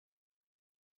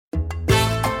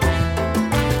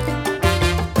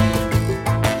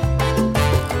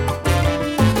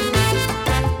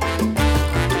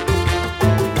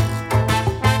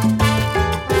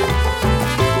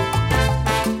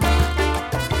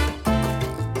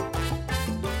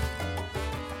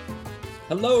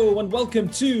Hello and welcome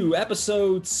to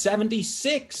episode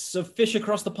 76 of Fish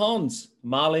Across the Ponds,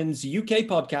 Marlin's UK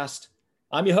podcast.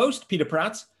 I'm your host, Peter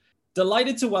Pratt.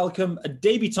 Delighted to welcome a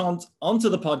debutante onto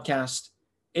the podcast.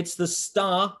 It's the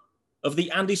star of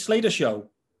the Andy Slater Show.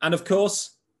 And of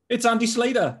course, it's Andy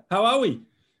Slater. How are we?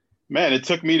 Man, it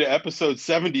took me to episode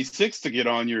 76 to get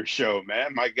on your show,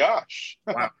 man. My gosh.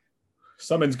 Wow.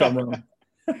 Something's gone wrong.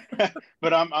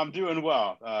 But I'm doing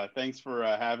well. Thanks for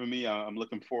having me. I'm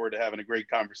looking forward to having a great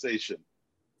conversation.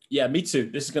 Yeah, me too.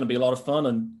 This is going to be a lot of fun.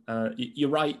 And you're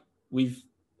right. We've,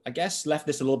 I guess, left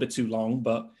this a little bit too long.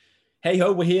 But hey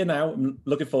ho, we're here now. I'm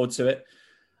looking forward to it.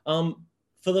 For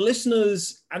the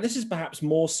listeners, and this is perhaps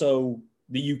more so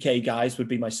the UK guys would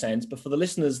be my sense, but for the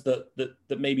listeners that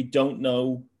maybe don't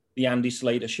know the Andy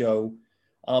Slater Show,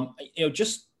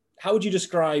 just how would you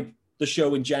describe the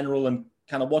show in general and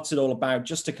kind of what's it all about,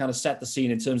 just to kind of set the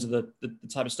scene in terms of the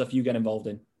type of stuff you get involved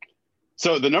in?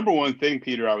 So the number one thing,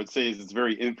 Peter, I would say is it's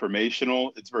very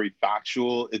informational. It's very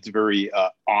factual. It's very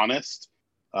honest.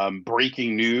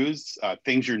 Breaking news,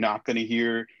 things you're not going to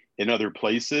hear in other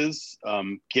places,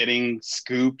 getting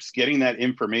scoops, getting that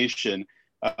information.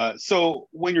 So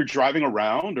when you're driving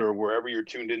around or wherever you're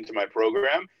tuned into my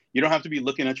program, you don't have to be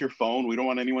looking at your phone. We don't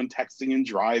want anyone texting and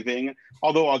driving.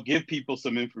 Although I'll give people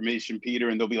some information, Peter,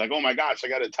 and they'll be like, oh my gosh, I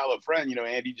got to tell a friend,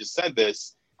 Andy just said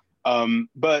this.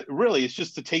 But really, it's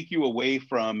just to take you away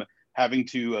from having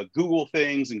to Google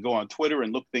things and go on Twitter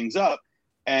and look things up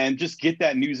and just get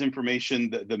that news information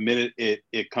the minute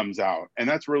it comes out. And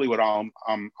that's really what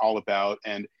I'm all about.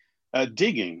 And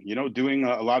digging, doing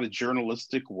a lot of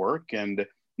journalistic work and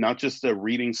not just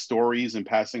reading stories and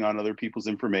passing on other people's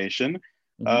information.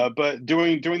 But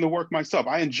doing the work myself.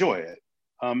 I enjoy it.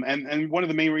 And one of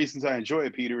the main reasons I enjoy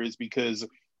it, Peter, is because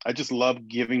I just love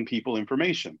giving people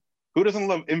information. Who doesn't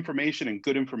love information and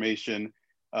good information,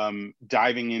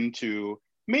 diving into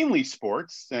mainly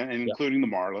sports and including the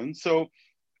Marlins? So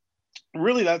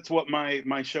really, that's what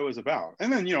my show is about.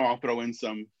 And then, I'll throw in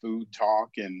some food talk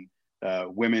and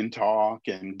women talk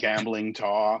and gambling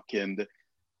talk. And,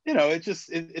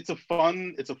 it's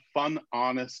a fun,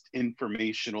 honest,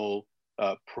 informational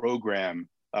program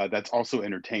that's also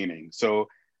entertaining. So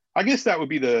I guess that would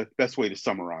be the best way to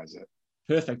summarize it.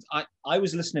 Perfect. I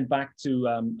was listening back to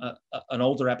an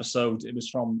older episode. It was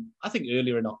from, I think,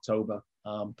 earlier in October.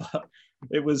 But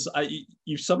it was,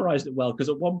 you summarized it well, because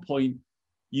at one point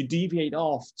you deviate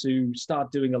off to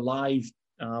start doing a live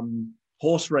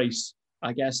horse race,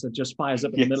 I guess, that just fires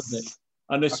up in the middle of it.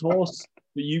 And this horse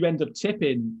that you end up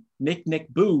tipping, Nick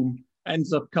Boom,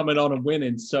 ends up coming on and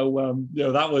winning. So,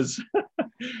 that was...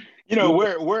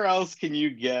 where else can you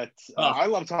get... I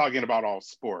love talking about all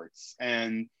sports.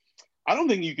 And I don't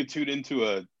think you could tune into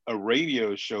a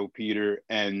radio show, Peter,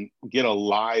 and get a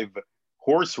live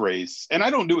horse race. And I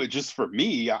don't do it just for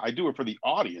me. I do it for the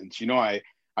audience. I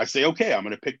say, okay, I'm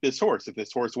going to pick this horse. If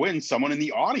this horse wins, someone in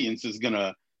the audience is going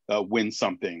to win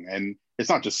something. And it's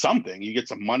not just something. You get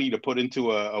some money to put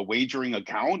into a wagering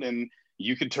account, and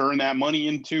you can turn that money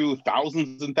into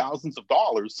thousands and thousands of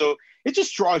dollars. So it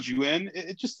just draws you in.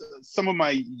 It's just some of my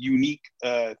unique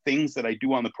things that I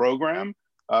do on the program,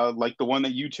 like the one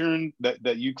that you tuned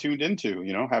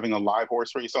into, having a live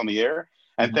horse race on the air.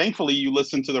 And thankfully you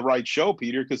listened to the right show,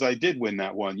 Peter, because I did win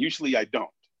that one. Usually I don't.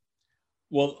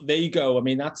 Well, there you go. I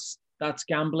mean, that's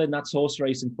gambling, that's horse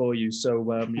racing for you. So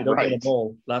you don't get them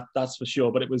all. That's for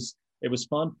sure. But it was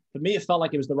fun. For me, it felt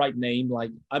like it was the right name. Like,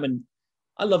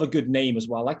 I love a good name as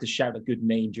well. I like to shout a good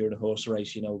name during a horse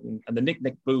race, and the Nick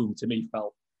Boom to me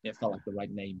felt like the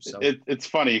right name. So it's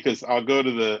funny because I'll go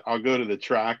to the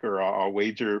track, or I'll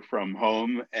wager from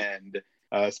home, and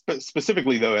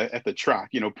specifically though at the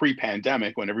track,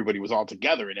 pre-pandemic when everybody was all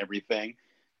together and everything,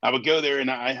 I would go there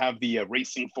and I have the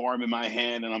racing form in my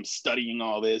hand and I'm studying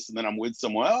all this, and then I'm with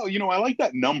someone. Oh, I like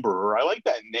that number, or I like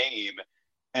that name,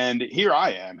 and here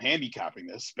I am handicapping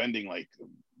this, spending like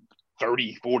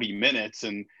 30-40 minutes,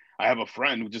 and I have a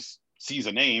friend who just sees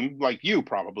a name like you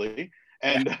probably,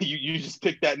 and you just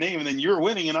pick that name, and then you're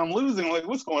winning and I'm losing. I'm like,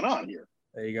 what's going on here?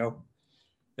 There you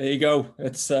go.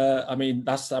 It's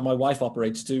that's how my wife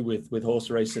operates too with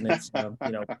horse racing. It's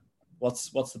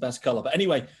what's the best color. But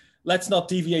anyway, let's not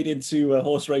deviate into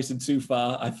horse racing too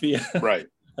far. I fear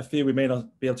we may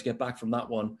not be able to get back from that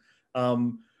one.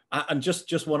 And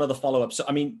just one other follow-up. So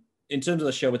in terms of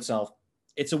the show itself,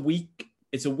 it's a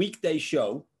weekday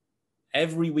show,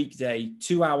 every weekday,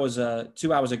 2 hours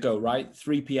ago, right?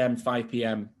 3 p.m., 5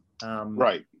 p.m.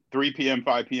 Right. 3 p.m.,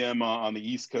 5 p.m. On the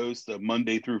East Coast,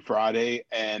 Monday through Friday.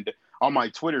 And on my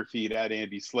Twitter feed at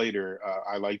Andy Slater,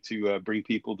 I like to bring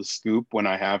people the scoop when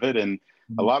I have it. And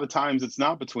a lot of times it's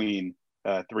not between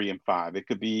 3 and 5. It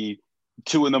could be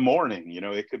 2 a.m. You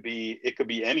know, it could be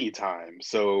any time.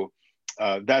 So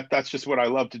that's just what I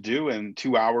love to do. And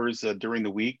 2 hours during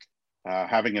the week,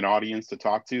 having an audience to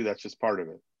talk to, that's just part of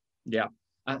it. Yeah.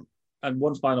 And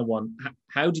one final one.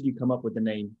 How did you come up with the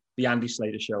name, The Andy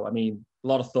Slater Show? I mean, a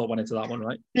lot of thought went into that one,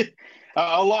 right?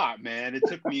 A lot, man. It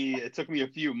took me a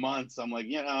few months. I'm like,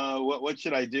 what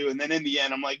should I do? And then in the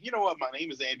end, I'm like, you know what? My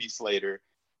name is Andy Slater.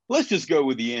 Let's just go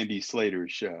with The Andy Slater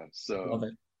Show. So, Love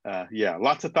it. yeah,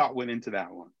 lots of thought went into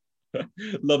that one.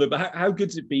 Love it. But how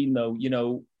good's it been, though? You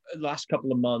know, last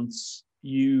couple of months,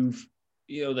 the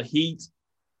Heat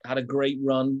had a great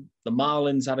run. The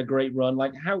Marlins had a great run.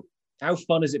 Like, how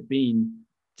fun has it been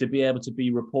to be able to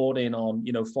be reporting on,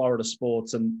 Florida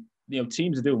sports, and,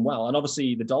 teams are doing well. And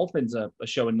obviously the Dolphins are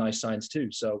showing nice signs too.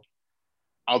 So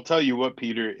I'll tell you what,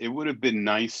 Peter, it would have been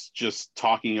nice just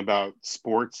talking about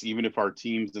sports, even if our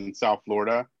teams in South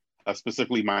Florida,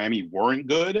 specifically Miami, weren't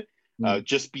good,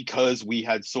 just because we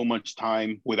had so much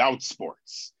time without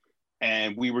sports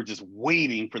and we were just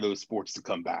waiting for those sports to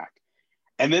come back.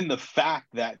 And then the fact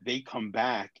that they come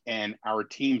back and our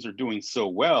teams are doing so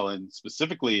well, and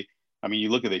specifically, I mean, you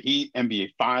look at the Heat,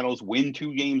 NBA Finals, win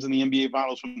 2 games in the NBA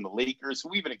Finals from the Lakers,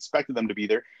 who even expected them to be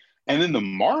there. And then the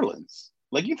Marlins.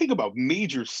 Like, you think about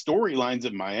major storylines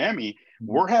in Miami,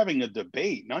 we're having a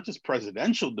debate, not just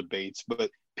presidential debates, but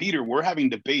Peter, we're having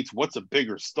debates. What's a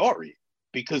bigger story?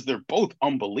 Because they're both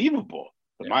unbelievable.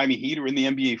 The Miami Heat are in the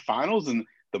NBA Finals, and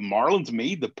the Marlins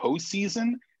made the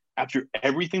postseason after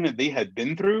everything that they had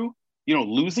been through,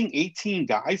 losing 18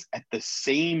 guys at the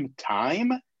same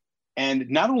time. And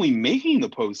not only making the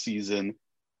postseason,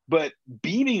 but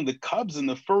beating the Cubs in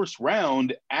the first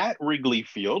round at Wrigley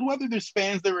Field, whether there's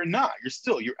fans there or not.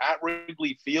 You're at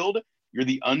Wrigley Field, you're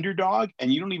the underdog,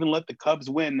 and you don't even let the Cubs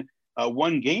win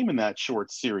 1 game in that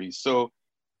short series. So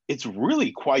it's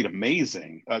really quite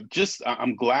amazing.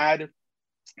 I'm glad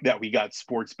that we got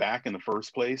sports back in the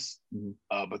first place.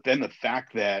 But then the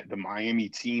fact that the Miami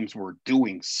teams were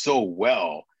doing so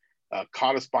well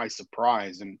caught us by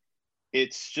surprise. And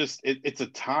it's a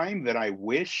time that I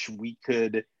wish we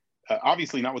could,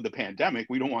 obviously not with the pandemic,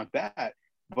 we don't want that,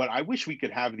 but I wish we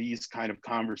could have these kind of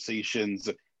conversations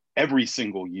every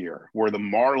single year where the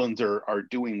Marlins are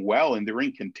doing well and they're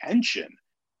in contention,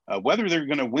 whether they're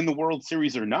going to win the World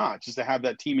Series or not, just to have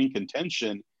that team in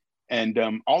contention and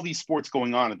all these sports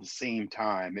going on at the same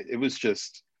time. It was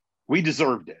just, we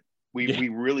deserved it. We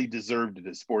really deserved it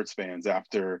as sports fans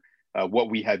after what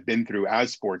we had been through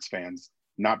as sports fans,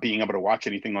 not being able to watch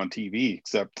anything on TV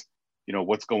except,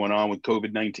 what's going on with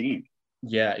COVID-19.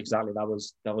 Yeah, exactly. That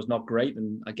was not great.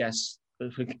 And I guess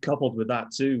coupled with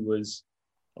that too was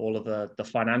all of the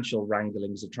financial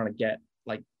wranglings of trying to get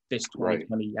like this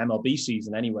 2020 MLB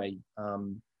season anyway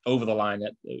over the line.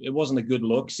 It wasn't a good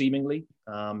look, seemingly.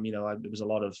 There was a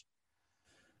lot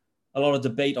of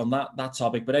debate on that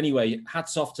topic. But anyway,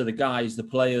 hats off to the guys, the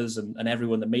players, and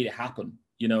everyone that made it happen.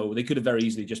 They could have very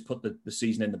easily just put the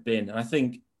season in the bin. And I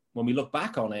think when we look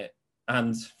back on it,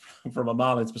 and from a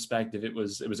Marlins perspective, it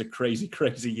was a crazy,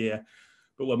 crazy year.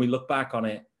 But when we look back on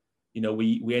it,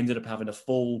 we ended up having a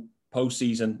full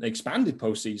postseason, an expanded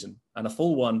postseason, and a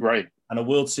full one, right, and a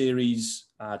World Series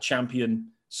champion.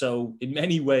 So in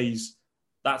many ways,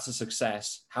 that's a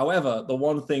success. However, the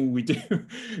one thing we do,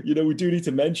 we do need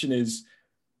to mention is,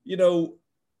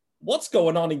 what's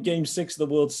going on in Game 6 of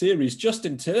the World Series.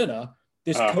 Justin Turner,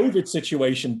 this COVID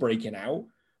situation breaking out.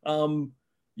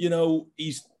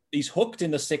 He's hooked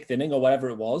in the 6th inning or whatever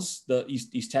it was.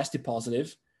 He's tested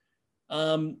positive.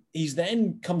 He's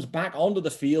then comes back onto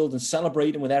the field and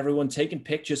celebrating with everyone, taking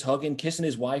pictures, hugging, kissing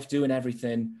his wife, doing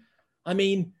everything. I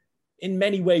mean, in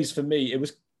many ways for me, it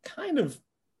was kind of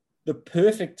the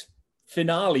perfect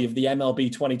finale of the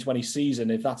MLB 2020 season,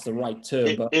 if that's the right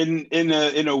term. But in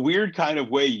a weird kind of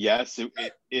way, yes,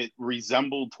 it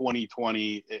resembled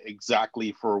 2020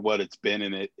 exactly for what it's been,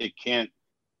 and it can't.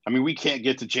 I mean, we can't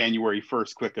get to January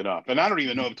 1st quick enough, and I don't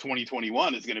even know if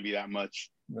 2021 is going to be that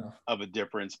much of a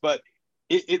difference. But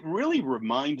it really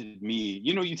reminded me.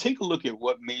 You take a look at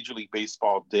what Major League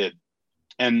Baseball did,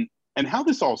 and how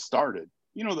this all started.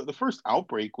 The first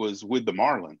outbreak was with the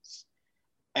Marlins.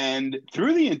 And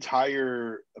through the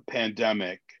entire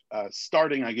pandemic,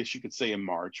 starting, I guess you could say, in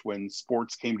March, when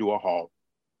sports came to a halt,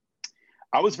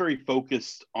 I was very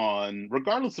focused on,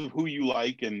 regardless of who you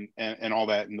like and all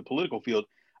that in the political field,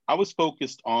 I was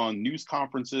focused on news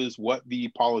conferences, what the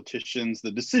politicians,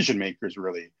 the decision makers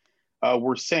really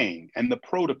were saying, and the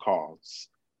protocols.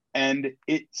 And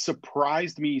it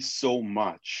surprised me so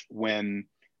much when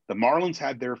the Marlins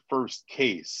had their first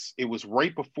case. It was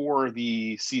right before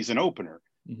the season opener,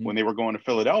 when they were going to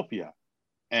Philadelphia.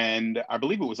 And I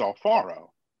believe it was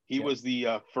Alfaro. He was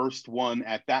the first one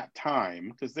at that time,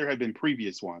 because there had been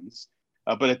previous ones.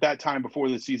 But at that time, before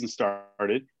the season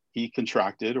started, he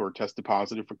contracted or tested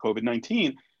positive for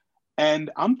COVID-19.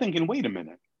 And I'm thinking, wait a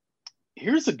minute.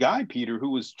 Here's a guy, Peter, who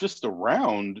was just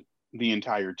around the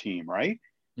entire team, right?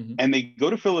 Mm-hmm. And they go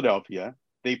to Philadelphia.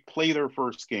 They play their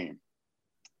first game.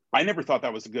 I never thought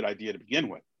that was a good idea to begin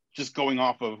with, just going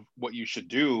off of what you should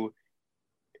do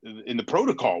in the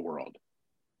protocol world.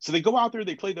 So they go out there,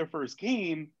 they play their first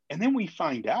game, and then we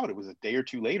find out, it was a day or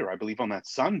two later, I believe on that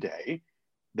Sunday,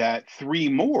 that 3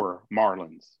 more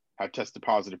Marlins had tested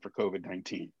positive for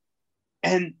COVID-19.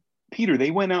 And Peter, they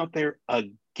went out there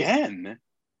again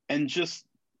and just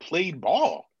played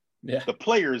ball. Yeah. The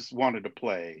players wanted to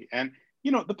play. And,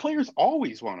 you know, the players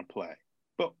always want to play.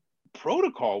 But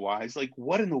protocol wise, like,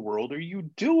 what in the world are you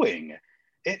doing?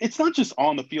 It's not just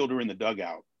on the field or in the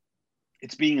dugout,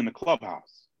 it's being in the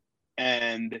clubhouse.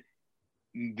 And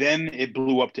then it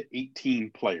blew up to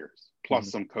 18 players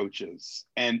plus some coaches.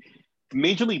 And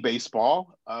Major League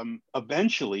Baseball,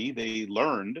 eventually they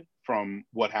learned from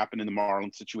what happened in the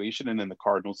Marlins situation and in the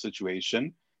Cardinals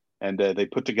situation. And they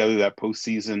put together that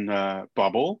postseason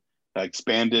bubble,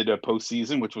 expanded a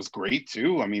postseason, which was great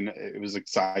too. I mean, it was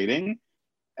exciting.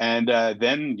 And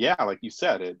then, yeah, like you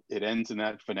said, it ends in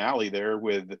that finale there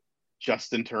with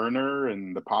Justin Turner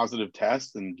and the positive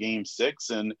test in Game 6.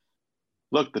 And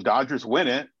look, the Dodgers win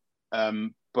it,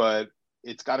 but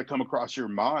it's got to come across your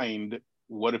mind,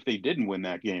 what if they didn't win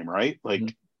that game, right?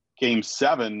 Like Game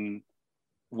 7,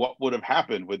 what would have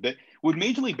happened? Would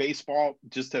Major League Baseball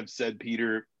just have said,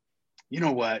 Peter, you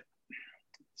know what?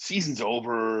 Season's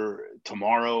over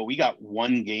tomorrow. We got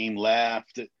 1 game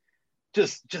left.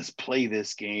 Just play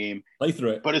this game. Play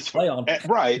through it. But play on.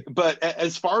 Right. But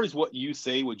as far as what you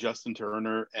say with Justin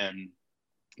Turner and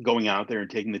going out there and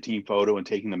taking the team photo and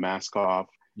taking the mask off,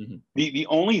 the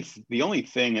only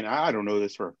thing, and I don't know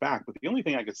this for a fact, but the only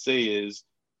thing I could say is,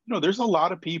 you know, there's a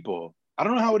lot of people. I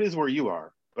don't know how it is where you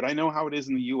are, but I know how it is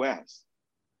in the U.S.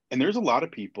 And there's a lot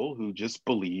of people who just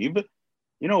believe,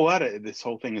 you know what, this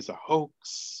whole thing is a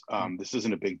hoax. This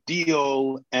isn't a big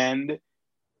deal. And,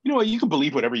 you know, you can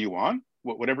believe whatever you want,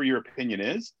 whatever your opinion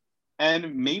is.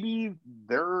 And maybe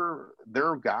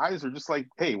their guys are just like,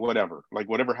 hey, whatever, like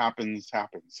whatever happens,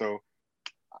 happens. So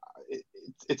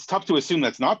it's tough to assume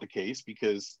that's not the case,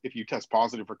 because if you test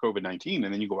positive for COVID-19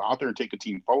 and then you go out there and take a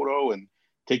team photo and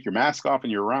take your mask off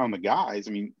and you're around the guys,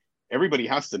 I mean, everybody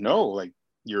has to know, like,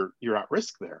 you're at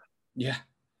risk there. Yeah.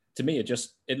 To me,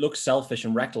 it looks selfish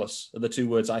and reckless are the 2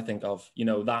 words I think of. You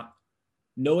know, that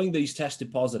knowing that he's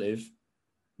tested positive,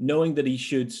 knowing that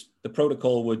the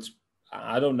protocol would,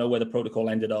 I don't know where the protocol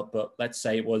ended up, but let's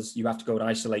say it was, you have to go and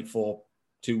isolate for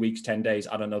 2 weeks, 10 days.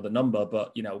 I don't know the number,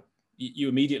 but, you know, you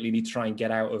immediately need to try and get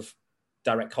out of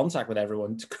direct contact with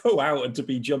everyone. To go out and to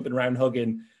be jumping around,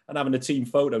 hugging and having a team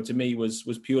photo, to me was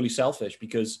purely selfish,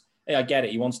 because, hey, I get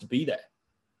it. He wants to be there.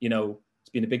 You know, it's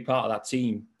been a big part of that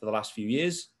team for the last few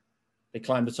years. They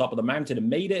climbed the top of the mountain and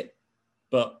made it,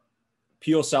 but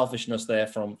pure selfishness there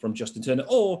from Justin Turner.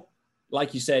 Or,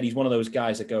 like you said, he's one of those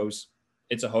guys that goes,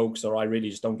 it's a hoax, or I really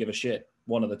just don't give a shit.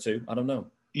 One of the two. I don't know.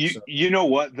 You know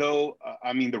what, though?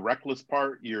 I mean, the reckless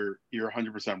part, you're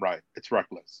 100% right. It's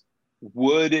reckless.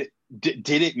 Did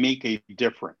it make a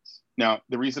difference? Now,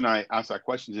 the reason I asked that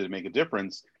question, did it make a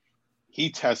difference? He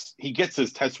gets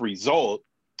his test result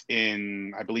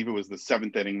in, I believe it was the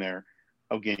 7th inning there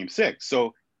of Game 6.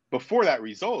 So before that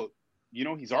result, you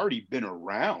know, he's already been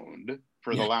around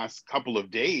for the last couple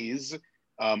of days,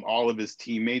 all of his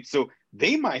teammates. So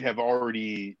they might have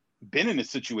already been in a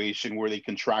situation where they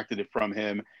contracted it from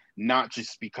him, not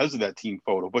just because of that team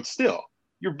photo, but still,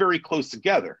 you're very close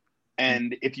together.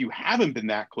 And if you haven't been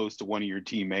that close to one of your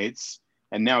teammates,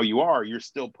 and now you're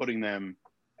still putting them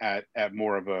at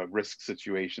more of a risk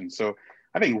situation. So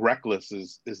I think reckless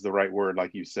is the right word,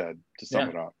 like you said, to sum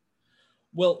it up.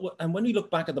 Well, and when you look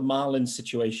back at the Marlins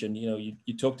situation, you know,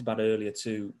 you talked about it earlier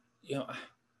too, you know,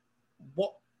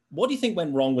 what do you think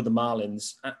went wrong with the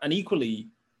Marlins? And equally,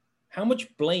 how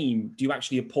much blame do you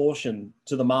actually apportion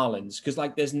to the Marlins? Because,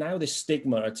 like, there's now this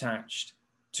stigma attached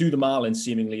to the Marlins,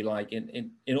 seemingly, like in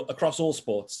across all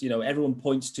sports. You know, everyone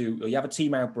points to, you have a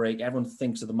team outbreak, everyone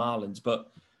thinks of the Marlins.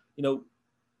 But, you know,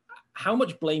 how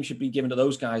much blame should be given to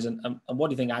those guys? And what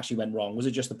do you think actually went wrong? Was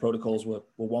it just the protocols were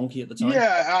wonky at the time?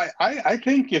 Yeah, I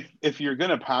think if you're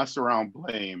going to pass around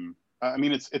blame, I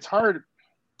mean, it's hard.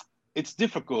 It's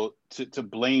difficult to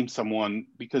blame someone,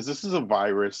 because this is a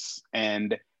virus,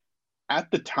 and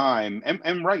at the time,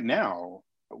 and right now,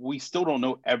 we still don't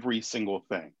know every single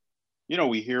thing. You know,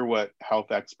 we hear what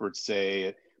health experts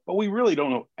say, but we really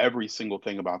don't know every single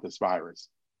thing about this virus.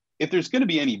 if there's going to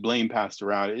be any blame passed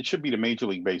around, it should be to Major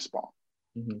League Baseball.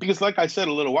 Mm-hmm. Because like I said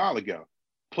a little while ago,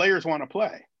 players want to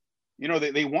play. You know,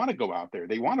 they want to go out there.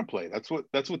 They want to play. That's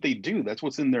what they do. That's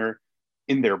what's in their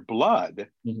blood.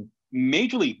 Mm-hmm.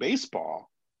 Major League Baseball,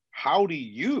 how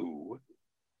does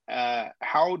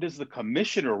the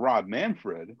commissioner, Rob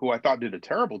Manfred, who I thought did a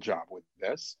terrible job with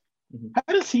this, Mm-hmm.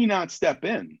 how does he not step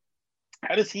in?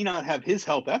 How does he not have his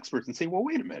health experts and say, well,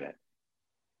 wait a minute.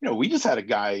 You know, we just had a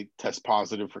guy test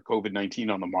positive for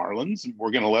COVID-19 on the Marlins.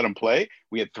 We're going to let him play.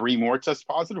 We had 3 more test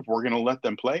positive. We're going to let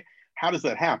them play. How does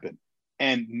that happen?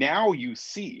 And now you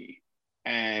see,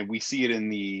 and we see it in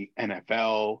the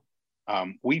NFL.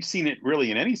 We've seen it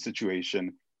really in any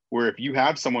situation where if you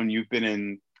have someone you've been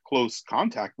in close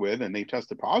contact with and they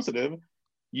tested positive,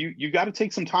 you got to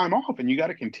take some time off and you got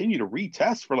to continue to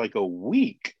retest for like a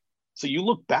week. So you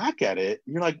look back at it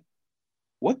and you're like,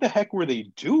 what the heck were they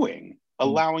doing,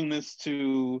 allowing this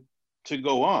to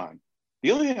go on?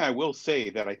 The only thing I will say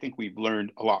that I think we've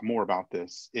learned a lot more about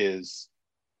this is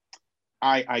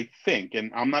I think,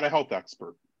 and I'm not a health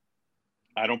expert,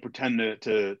 I don't pretend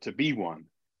to be one,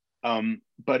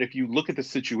 but if you look at the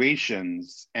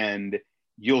situations, and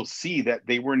you'll see that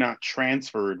they were not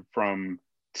transferred from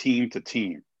team to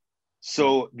team.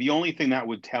 So the only thing that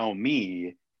would tell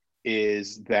me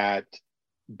is that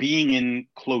being in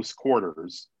close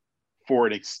quarters for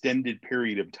an extended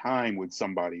period of time with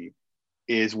somebody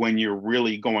is when you're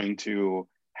really going to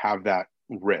have that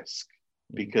risk.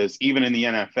 Because even in the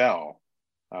NFL,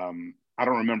 I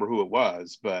don't remember who it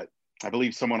was, but I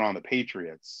believe someone on the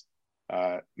Patriots,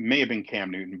 may have been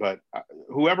Cam Newton, but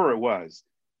whoever it was,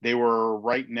 they were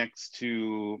right next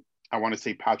to, I want to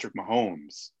say, Patrick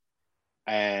Mahomes.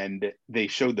 And they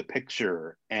showed the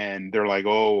picture and they're like,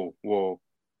 oh, well,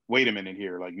 wait a minute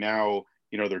here. Like now,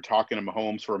 you know, they're talking to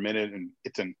Mahomes for a minute and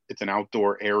it's an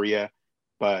outdoor area,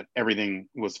 but everything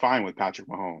was fine with Patrick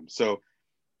Mahomes. So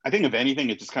I think if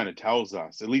anything, it just kind of tells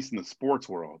us, at least in the sports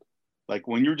world, like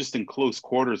when you're just in close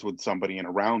quarters with somebody and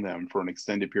around them for an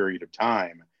extended period of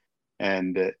time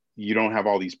and you don't have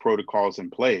all these protocols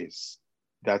in place,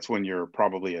 that's when you're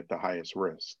probably at the highest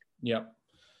risk. Yeah.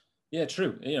 Yeah,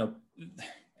 true. You know,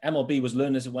 MLB was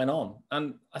learning as it went on.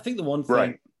 And I think the one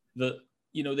thing that,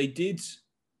 you know,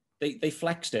 they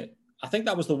flexed it. I think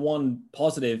that was the one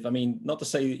positive. I mean, not to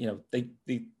say, you know,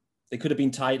 they could have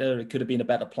been tighter. It could have been a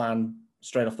better plan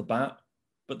straight off the bat,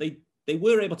 but they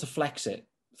were able to flex it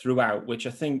throughout, which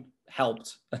I think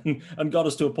helped and got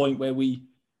us to a point where we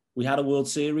had a World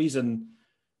Series and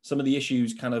some of the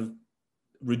issues kind of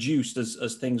reduced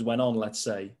as things went on, let's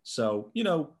say. So, you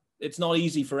know, it's not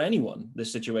easy for anyone,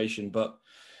 this situation, but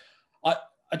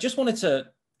I just wanted to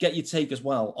get your take as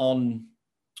well on,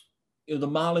 you know, the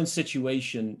Marlins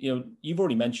situation. You know, you've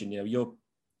already mentioned, you know,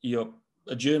 you're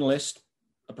a journalist,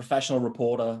 a professional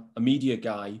reporter, a media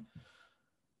guy.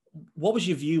 What was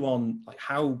your view on like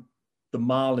how the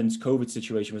Marlins COVID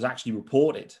situation was actually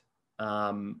reported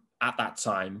at that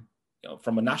time, you know,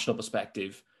 from a national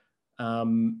perspective?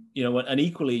 You know, and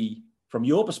equally from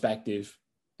your perspective,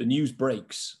 the news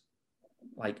breaks.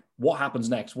 Like, what happens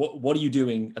next? What are you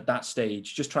doing at that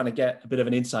stage? Just trying to get a bit of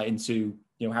an insight into,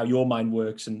 you know, how your mind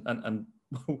works and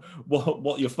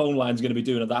what your phone line is going to be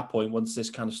doing at that point once this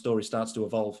kind of story starts to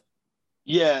evolve.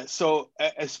 Yeah. So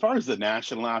as far as the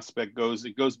national aspect goes,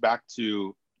 it goes back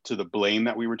to the blame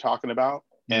that we were talking about,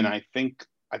 and I think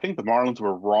the Marlins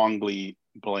were wrongly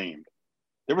blamed.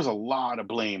 There was a lot of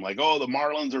blame, like, oh, the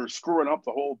Marlins are screwing up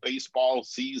the whole baseball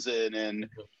season, and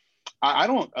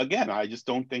I just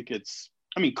don't think it's.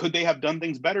 I mean, could they have done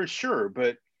things better? Sure,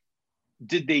 but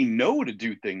did they know to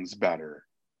do things better?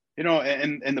 You know,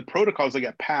 and the protocols that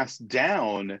got passed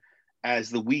down as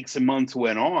the weeks and months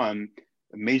went on,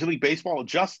 Major League Baseball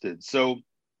adjusted. So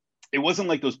it wasn't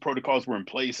like those protocols were in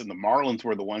place and the Marlins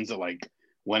were the ones that like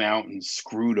went out and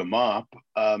screwed them up.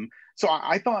 So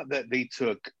I thought that they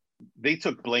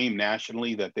took blame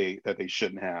nationally that they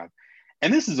shouldn't have.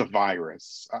 And this is a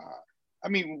virus. I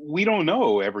mean, we don't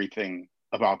know everything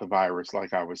about the virus,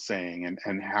 like I was saying,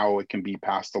 and how it can be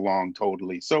passed along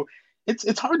totally. So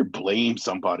it's hard to blame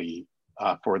somebody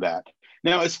for that.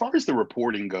 Now, as far as the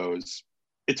reporting goes,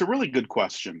 it's a really good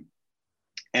question.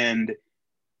 And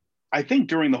I think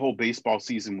during the whole baseball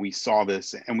season, we saw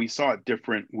this, and we saw it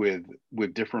different with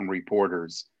different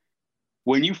reporters.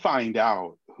 When you find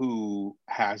out who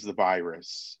has the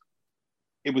virus,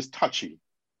 it was touchy.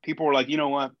 People were like, you know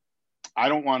what? I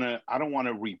don't want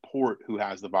to report who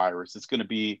has the virus. It's going to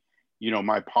be, you know,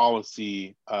 my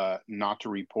policy not to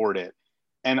report it.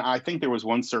 And I think there was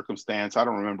one circumstance, I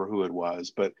don't remember who it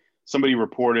was, but somebody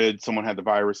reported someone had the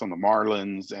virus on the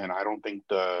Marlins, and I don't think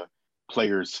the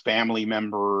player's family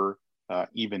member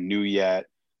even knew yet.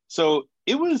 So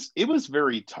it was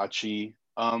very touchy.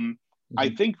 I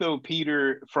think though,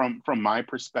 Peter, from my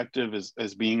perspective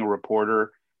as being a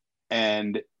reporter,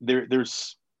 and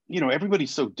there's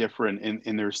everybody's so different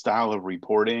in their style of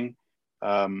reporting.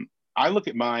 I look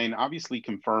at mine, obviously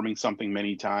confirming something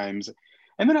many times,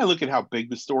 and then I look at how big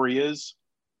the story is,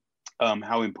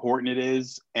 how important it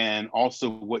is, and also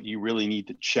what you really need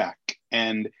to check.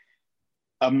 And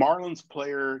a Marlins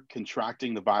player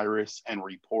contracting the virus and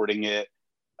reporting it,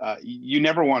 you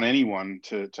never want anyone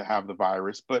to have the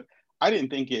virus, but I didn't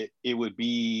think it would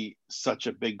be such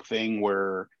a big thing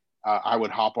where I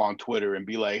would hop on Twitter and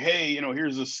be like, hey,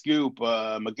 here's a scoop.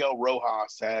 Miguel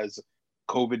Rojas has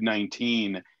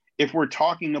COVID-19. If we're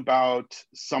talking about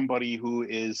somebody who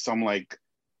is some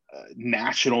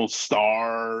national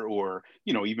star, or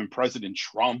even President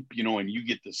Trump, and you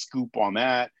get the scoop on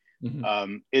that,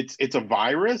 it's a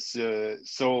virus.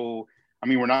 So I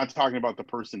mean, we're not talking about the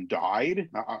person died.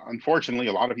 Unfortunately,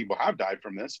 a lot of people have died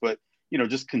from this, but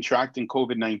just contracting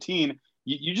COVID-19,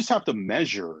 you just have to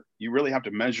measure. You really have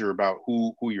to measure about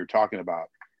who you're talking about.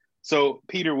 So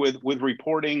Peter, with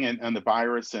reporting and the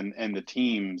virus and the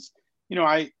teams,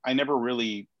 I never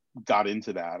really got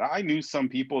into that. I knew some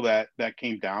people that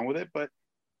came down with it, but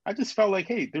I just felt like,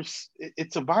 hey,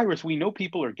 it's a virus. We know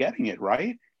people are getting it,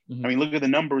 right? I mean, look at the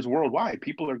numbers worldwide.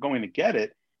 People are going to get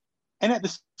it. And at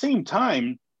the same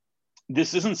time,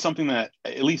 this isn't something that,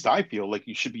 at least I feel like,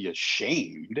 you should be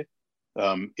ashamed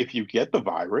if you get the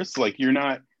virus. Like, you're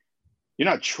not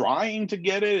trying to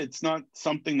get it. It's not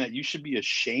something that you should be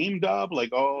ashamed of.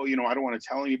 Like, oh, I don't want to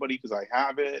tell anybody because I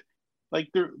have it. Like,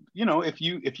 if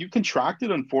you contract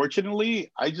it,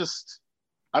 unfortunately, I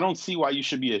don't see why you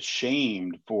should be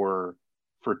ashamed for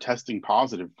testing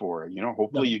positive for it.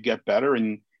 Hopefully you get better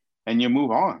and you move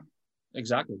on.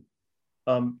 Exactly.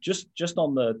 Just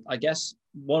on I guess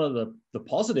one of the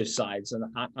positive sides, and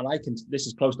this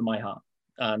is close to my heart,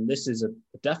 and this is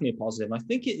definitely a positive. And I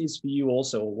think it is for you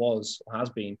also, or has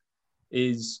been,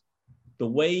 is the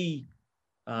way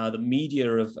the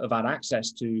media have had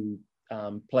access to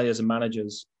players and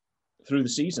managers through the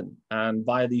season, and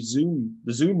via the Zoom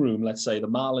room, let's say the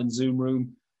Marlins Zoom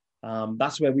room.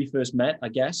 That's where we first met, I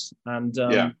guess. And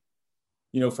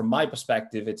from my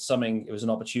perspective, it was an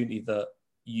opportunity that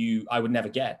I would never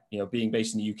get. Being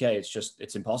based in the UK,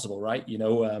 it's impossible, right?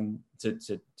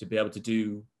 To be able to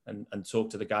do and talk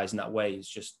to the guys in that way is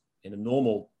just, in a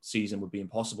normal season, would be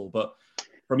impossible. But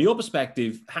from your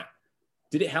perspective,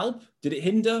 did it help? Did it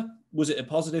hinder? Was it a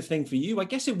positive thing for you? I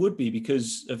guess it would be,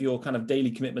 because of your kind of daily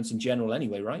commitments in general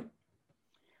anyway, right?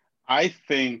 I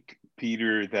think,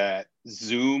 Peter, that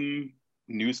Zoom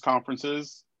news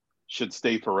conferences should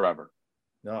stay forever.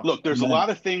 No. Look, there's a lot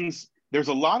of things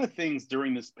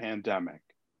during this pandemic,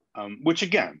 which,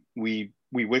 again, we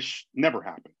wish never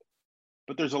happened.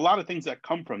 But there's a lot of things that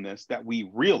come from this that we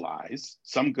realize,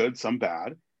 some good, some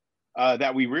bad,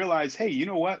 that we realize, hey, you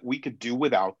know what? We could do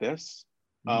without this.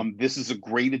 This is a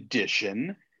great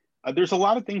addition. There's a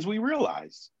lot of things we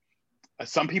realize.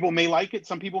 Some people may like it,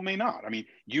 some people may not. I mean,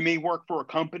 you may work for a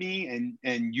company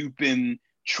and you've been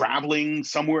traveling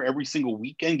somewhere every single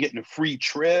weekend, getting a free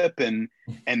trip, and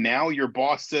now your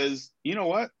boss says, you know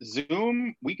what,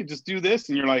 Zoom, we could just do this,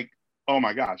 and you're like, oh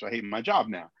my gosh, I hate my job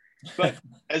now. But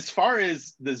as far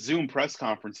as the Zoom press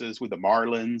conferences with the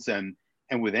Marlins and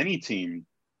with any team,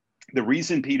 the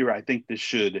reason, Peter, I think this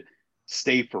should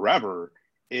stay forever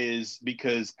is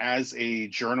because, as a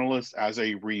journalist, as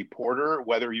a reporter,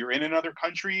 whether you're in another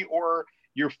country or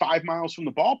you're 5 miles from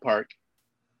the ballpark,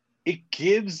 it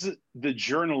gives the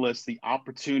journalist the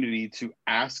opportunity to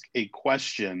ask a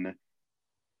question,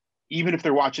 even if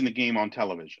they're watching the game on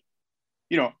television.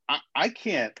 I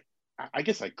can't, I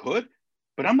guess I could,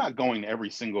 but I'm not going to every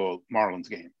single Marlins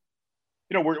game.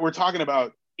 We're talking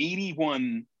about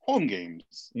 81 home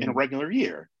games in a regular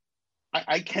year.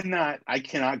 I cannot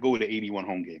go to 81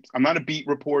 home games. I'm not a beat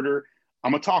reporter.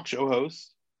 I'm a talk show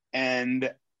host,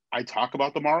 and I talk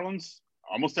about the Marlins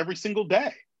almost every single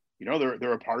day.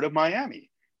 They're a part of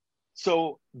Miami.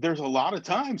 So there's a lot of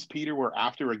times, Peter, where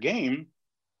after a game,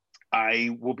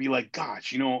 I will be like,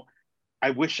 gosh, I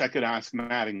wish I could ask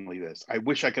Mattingly this. I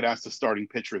wish I could ask the starting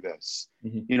pitcher this.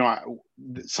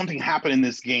 Something happened in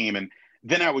this game, and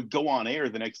then I would go on air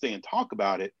the next day and talk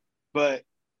about it. But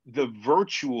the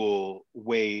virtual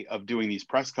way of doing these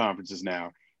press conferences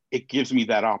now, it gives me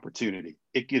that opportunity.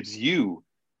 It gives you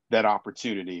that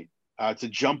opportunity to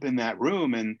jump in that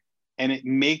room, and it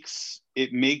makes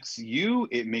you,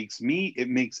 it makes me, it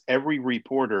makes every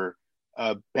reporter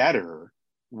better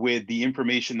with the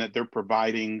information that they're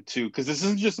providing to, because this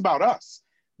isn't just about us.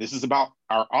 This is about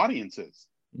our audiences.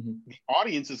 The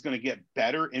audience is going to get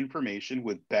better information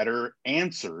with better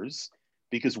answers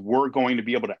because we're going to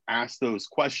be able to ask those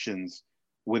questions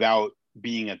without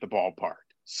being at the ballpark.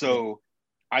 So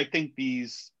I think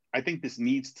this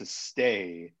needs to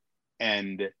stay,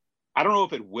 and I don't know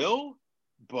if it will,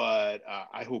 but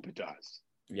I hope it does.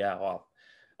 Yeah, well,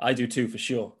 I do too, for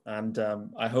sure. And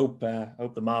I hope the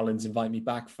Marlins invite me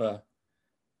back for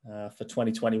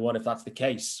 2021. If that's the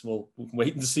case, we'll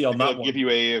wait and see on that one. Give you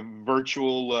a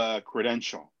virtual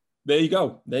credential. There you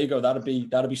go. That'd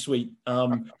be sweet.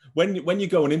 When you're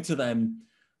going into them,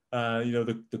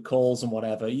 the calls and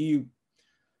whatever,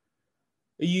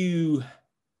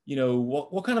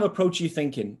 what kind of approach are you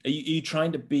thinking? Are you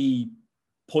trying to be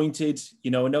pointed? I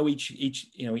know each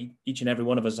and every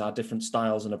one of us are different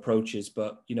styles and approaches,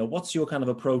 but what's your kind of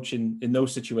approach in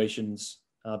those situations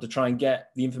to try and get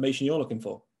the information you're looking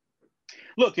for?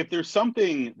 Look, if there's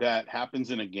something that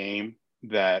happens in a game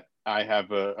that I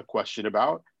have a question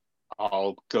about,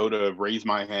 I'll go to raise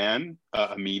my hand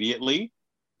immediately.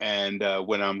 And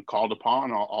when I'm called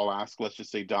upon, I'll ask, let's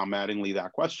just say, Don Mattingly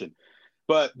that question.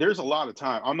 But there's a lot of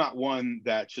time. I'm not one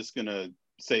that's just going to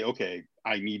say, okay,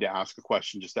 I need to ask a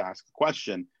question, just to ask a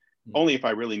question, only if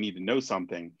I really need to know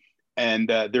something. And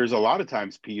there's a lot of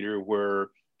times, Peter, where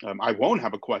I won't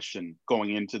have a question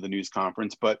going into the news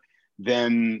conference, but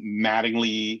then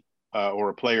Mattingly or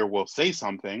a player will say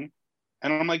something.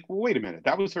 And I'm like, well, wait a minute,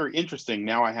 that was very interesting.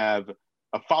 Now I have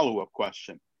a follow-up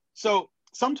question. So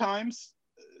sometimes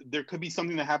there could be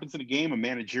something that happens in a game, a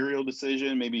managerial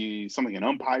decision, maybe something an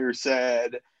umpire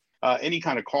said, any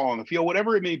kind of call on the field,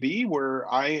 whatever it may be,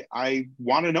 where I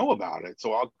want to know about it.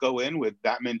 So I'll go in with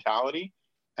that mentality.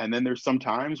 And then there's some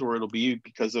times where it'll be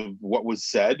because of what was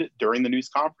said during the news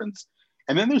conference.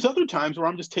 And then there's other times where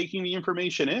I'm just taking the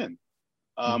information in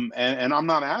and I'm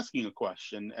not asking a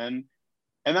question. And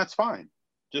that's fine.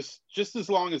 Just as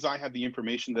long as I have the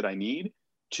information that I need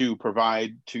to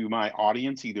provide to my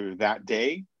audience, either that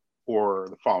day or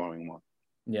the following one.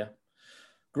 Yeah.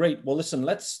 Great. Well, listen,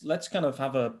 let's kind of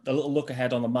have a little look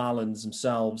ahead on the Marlins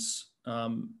themselves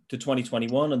to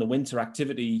 2021 and the winter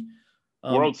activity.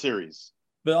 World Series.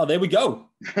 But there we go.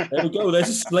 There we go. There's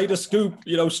a Slater scoop,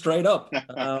 straight up.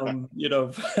 I mean,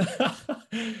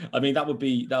 that would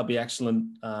be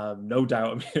excellent. No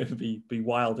doubt. I mean, it'd be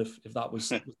wild if that was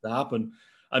to happen.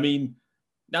 I mean,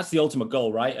 that's the ultimate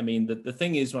goal, right? I mean, the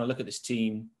thing is, when I look at this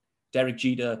team, Derek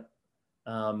Jeter,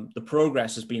 the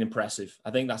progress has been impressive.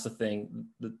 I think that's the thing.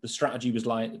 The strategy was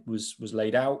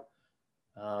laid out.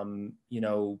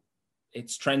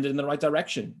 It's trended in the right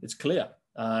direction. It's clear.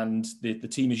 And the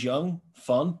team is young,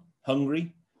 fun,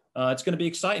 hungry. It's going to be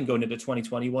exciting going into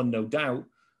 2021, no doubt.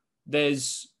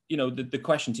 There's, the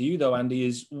question to you, though, Andy,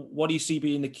 is what do you see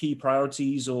being the key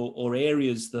priorities or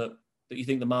areas that you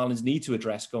think the Marlins need to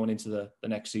address going into the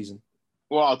next season?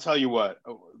 Well, I'll tell you what,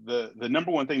 the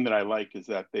number one thing that I like is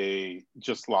that they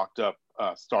just locked up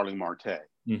Starling Marte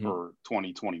for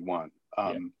 2021.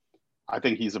 I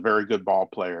think he's a very good ball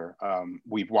player.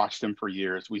 We've watched him for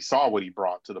years. We saw what he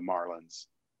brought to the Marlins.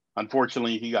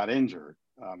 Unfortunately, he got injured.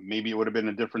 Maybe it would have been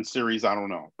a different series. I don't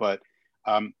know. But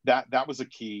that was a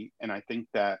key. And I think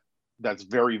that's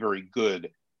very, very good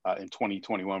in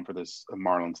 2021 for this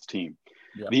Marlins team.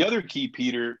 Yeah. The other key,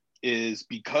 Peter, is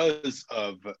because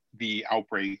of the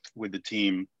outbreak with the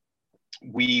team,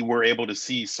 we were able to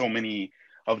see so many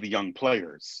of the young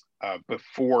players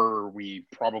before we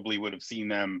probably would have seen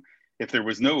them if there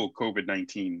was no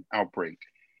COVID-19 outbreak.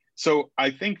 So I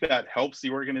think that helps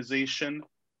the organization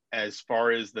as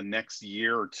far as the next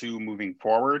year or two moving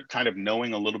forward, kind of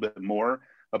knowing a little bit more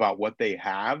about what they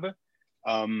have.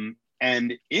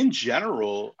 And in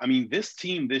general, I mean, this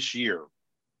team this year,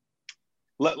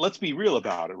 let's be real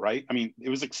about it, right? I mean, it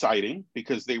was exciting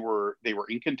because they were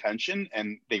in contention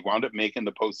and they wound up making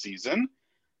the postseason.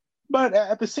 But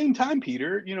at the same time,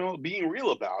 Peter, being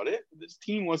real about it, this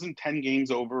team wasn't 10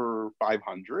 games over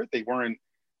 500. They weren't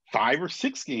 5 or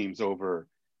 6 games over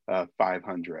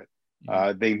 500.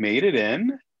 They made it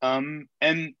in, and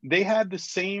they had the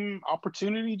same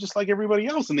opportunity just like everybody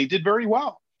else, and they did very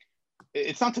well.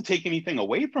 It's not to take anything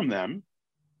away from them,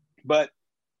 but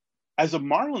as a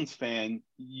Marlins fan,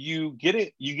 you get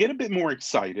a bit more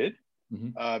excited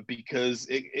because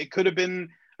it could have been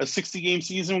a 60-game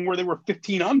season where they were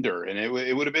 15 under, and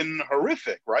it would have been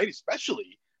horrific, right?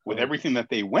 Especially with everything that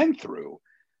they went through.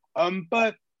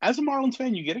 But as a Marlins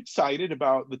fan, you get excited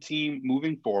about the team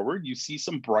moving forward. You see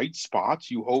some bright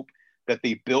spots. You hope that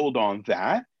they build on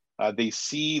that. They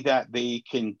see that they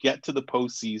can get to the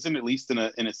postseason, at least in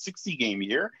a 60-game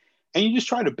year, and you just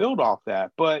try to build off that.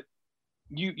 But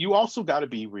you also got to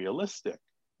be realistic.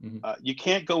 You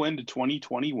can't go into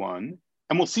 2021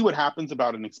 and we'll see what happens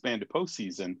about an expanded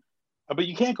postseason. But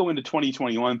you can't go into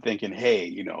 2021 thinking,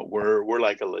 hey, we're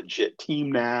like a legit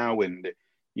team now, and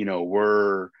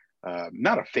we're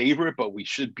not a favorite, but we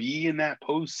should be in that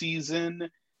postseason.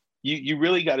 You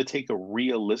really got to take a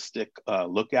realistic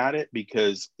look at it,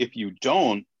 because if you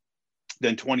don't,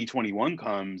 then 2021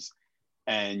 comes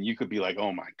and you could be like,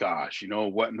 oh my gosh,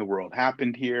 what in the world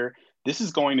happened here? This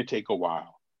is going to take a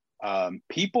while.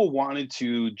 People wanted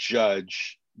to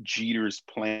judge Jeter's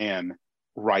plan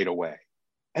right away,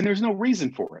 and there's no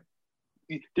reason for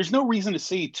it. There's no reason to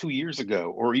say 2 years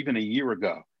ago or even a year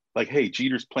ago, like, hey,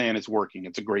 Jeter's plan is working.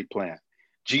 It's a great plan.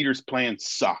 Jeter's plan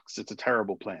sucks. It's a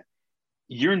terrible plan.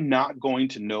 You're not going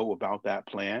to know about that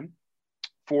plan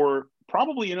for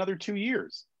probably another 2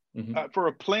 years. Mm-hmm. For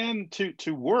a plan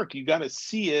to work, you got to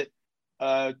see it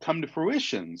come to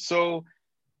fruition. So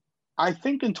I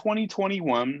think in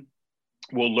 2021,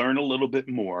 we'll learn a little bit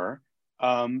more.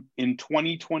 In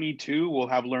 2022, we'll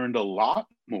have learned a lot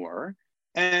more.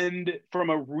 And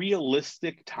from a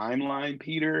realistic timeline,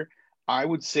 Peter, I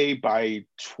would say by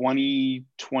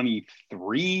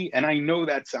 2023, and I know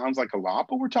that sounds like a lot,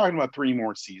 but we're talking about 3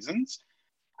 more seasons.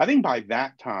 I think by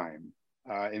that time,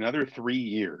 another 3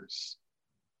 years,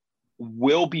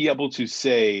 we'll be able to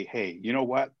say, hey, you know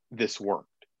what? This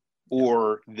worked,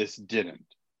 or this didn't.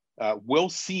 We'll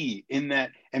see in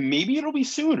that, and maybe it'll be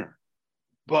sooner.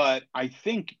 But I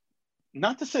think,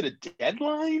 not to set a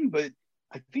deadline, but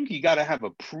I think you got to have a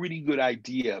pretty good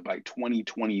idea by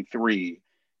 2023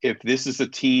 if this is a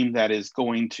team that is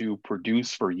going to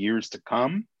produce for years to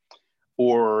come,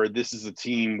 or this is a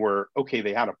team where, okay,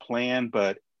 they had a plan,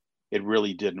 but it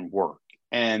really didn't work.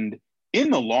 And in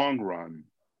the long run,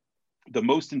 the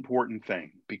most important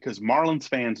thing, because Marlins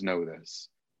fans know this,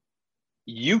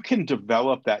 you can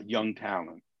develop that young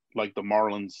talent like the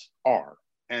Marlins are,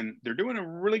 and they're doing a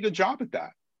really good job at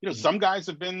that. Some guys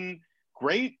have been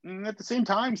great, and at the same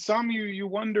time, some you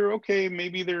wonder, okay,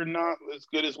 maybe they're not as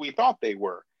good as we thought they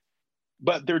were.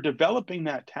 But they're developing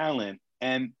that talent,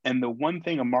 and the one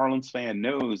thing a Marlins fan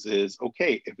knows is,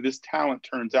 okay, if this talent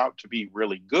turns out to be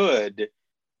really good,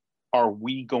 are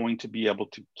we going to be able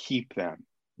to keep them?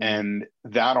 And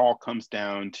that all comes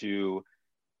down to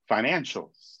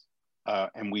financials.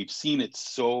 And we've seen it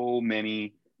so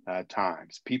many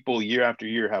times. People year after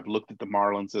year have looked at the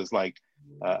Marlins as like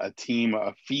a team,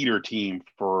 a feeder team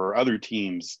for other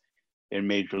teams in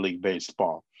Major League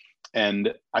Baseball.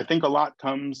 And I think a lot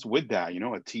comes with that, a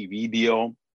TV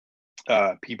deal,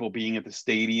 people being at the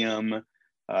stadium,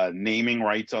 naming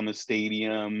rights on the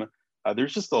stadium.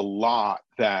 There's just a lot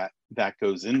that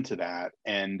goes into that.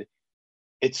 And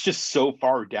it's just so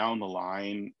far down the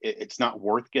line. It's not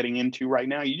worth getting into right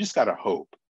now. You just got to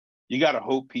hope. You got to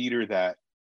hope, Peter, that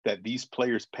these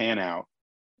players pan out,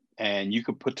 and you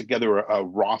could put together a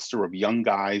roster of young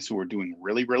guys who are doing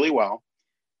really, really well.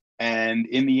 And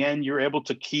in the end, you're able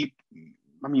to keep,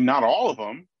 not all of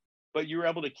them, but you're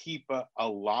able to keep a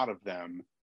lot of them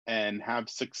and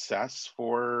have success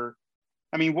for,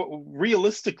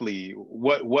 realistically,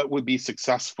 what would be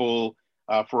successful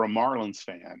for a Marlins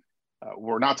fan?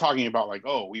 We're not talking about like,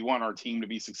 oh, we want our team to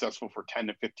be successful for 10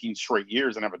 to 15 straight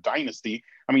years and have a dynasty.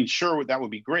 Sure, that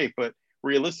would be great. But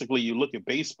realistically, you look at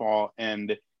baseball,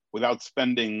 and without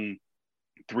spending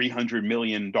 $300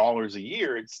 million a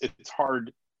year, it's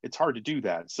hard. It's hard to do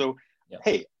that. So,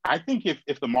 hey, I think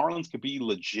if the Marlins could be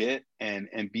legit and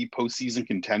be postseason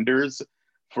contenders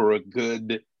for a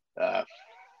good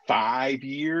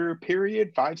 5-year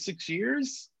period, 5-6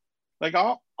 years, like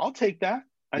I'll take that.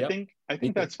 I think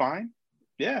that's fine.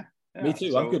 Yeah. Me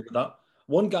too. I'm good with that.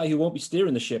 One guy who won't be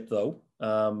steering the ship, though,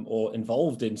 or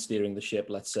involved in steering the ship,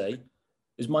 let's say,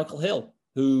 is Michael Hill,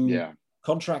 who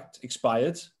contract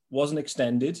expired, wasn't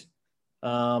extended.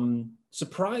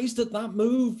 Surprised at that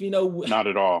move? Not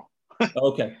at all.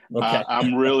 Okay.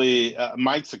 I'm really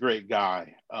Mike's a great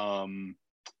guy. I'm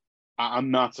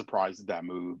not surprised at that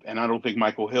move, and I don't think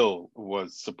Michael Hill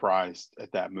was surprised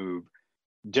at that move.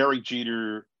 Derek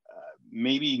Jeter,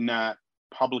 maybe not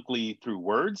publicly through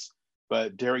words,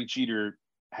 but Derek Jeter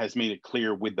has made it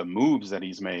clear with the moves that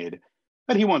he's made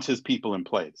that he wants his people in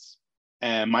place.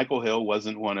 And Michael Hill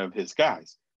wasn't one of his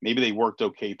guys. Maybe they worked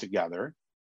okay together.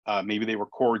 Maybe they were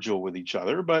cordial with each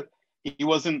other, but he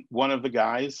wasn't one of the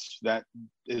guys that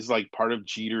is like part of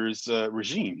Jeter's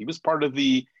regime. He was part of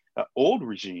the old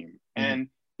regime. Mm-hmm. And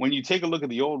when you take a look at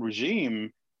the old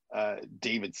regime,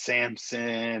 David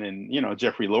Sampson and,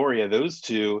 Jeffrey Loria, those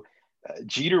two,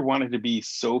 Jeter wanted to be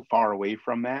so far away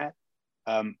from that.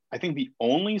 I think the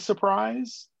only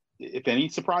surprise, if any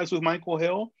surprise with Michael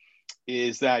Hill,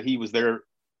 is that he was there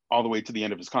all the way to the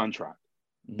end of his contract.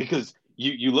 Mm-hmm. Because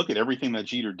you look at everything that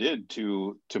Jeter did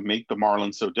to make the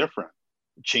Marlins so different,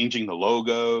 changing the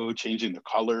logo, changing the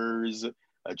colors,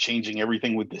 changing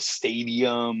everything with the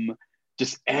stadium,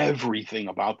 just everything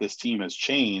about this team has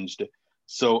changed.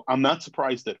 So I'm not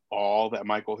surprised at all that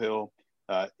Michael Hill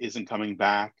isn't coming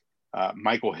back.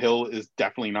 Michael Hill is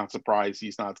definitely not surprised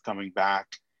he's not coming back.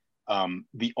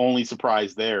 The only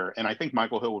surprise there, and I think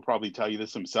Michael Hill would probably tell you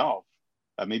this himself,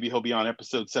 maybe he'll be on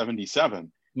episode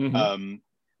 77. Mm-hmm.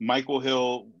 Michael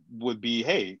Hill would be,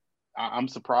 hey, I'm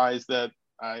surprised that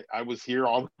I was here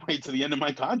all the way to the end of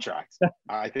my contract.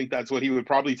 I think that's what he would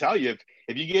probably tell you.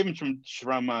 If you gave him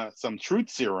some truth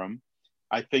serum,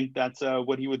 I think that's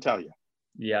what he would tell you.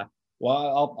 Yeah.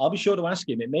 Well, I'll be sure to ask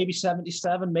him. It may be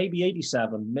 77, maybe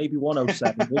 87, maybe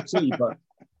 107. We'll see. But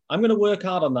I'm going to work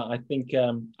hard on that. I think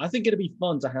it'd be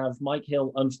fun to have Mike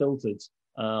Hill unfiltered.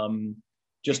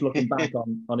 Just looking back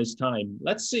on his time.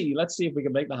 Let's see if we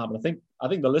can make that happen. I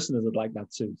think the listeners would like that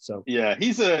too. So yeah,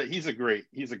 he's a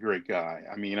great guy.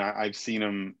 I mean, I've seen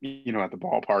him, at the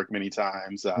ballpark many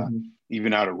times,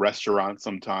 even out at restaurants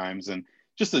sometimes, and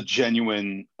just a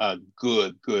genuine,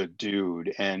 good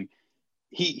dude. And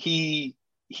he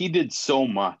did so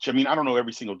much. I mean, I don't know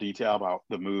every single detail about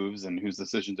the moves and whose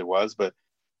decisions it was, but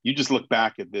you just look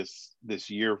back at this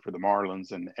year for the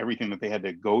Marlins and everything that they had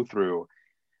to go through.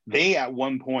 They at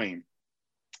one point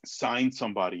signed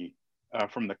somebody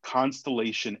from the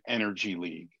Constellation Energy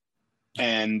League,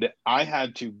 and I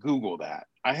had to Google that.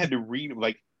 I had to read,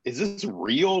 like, is this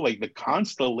real? Like, the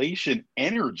Constellation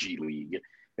Energy League.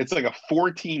 It's like a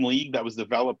 4-team league that was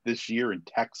developed this year in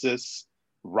Texas.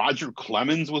 Roger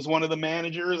Clemens was one of the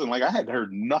managers, and like, I had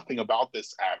heard nothing about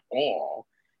this at all.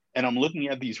 And I'm looking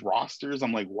at these rosters,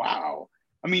 I'm like, wow.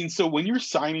 I mean, so when you're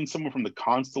signing someone from the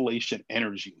Constellation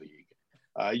Energy League,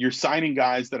 you're signing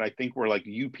guys that I think were like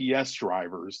UPS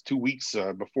drivers 2 weeks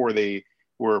before they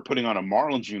were putting on a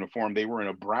Marlins uniform. They were in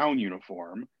a brown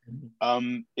uniform.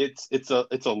 It's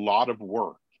a lot of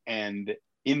work, and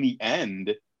in the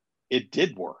end, it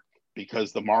did work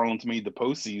because the Marlins made the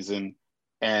postseason.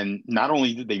 And not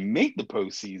only did they make the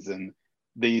postseason,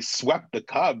 they swept the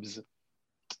Cubs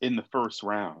in the first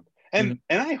round. And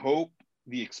I hope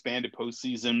the expanded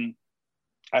postseason,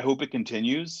 I hope it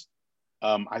continues.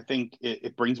 I think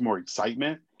it brings more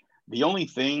excitement. The only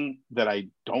thing that I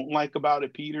don't like about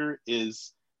it, Peter,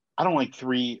 is I don't like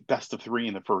best of three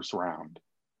in the first round.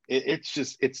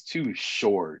 It's too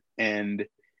short. And,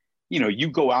 you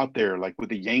go out there like with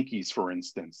the Yankees, for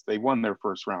instance, they won their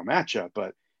first round matchup,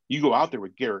 but you go out there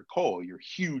with Garrett Cole, your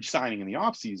huge signing in the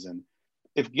offseason.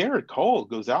 If Garrett Cole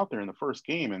goes out there in the first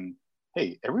game, and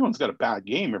hey, everyone's got a bad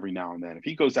game every now and then. If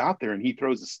he goes out there and he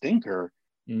throws a stinker,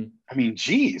 I mean,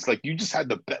 geez, like, you just had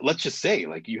let's just say,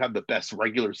 like, you have the best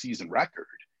regular season record.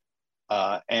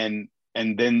 And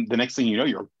then the next thing you know,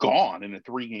 you're gone in a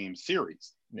 3-game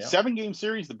series. Yeah. 7-game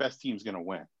series, the best team's going to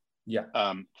win. Yeah.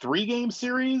 3-game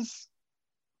series,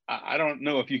 I don't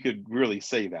know if you could really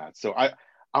say that. So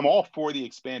I'm all for the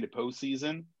expanded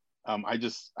postseason.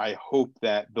 I hope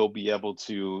that they'll be able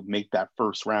to make that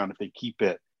first round if they keep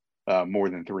it more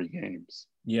than 3 games.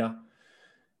 Yeah.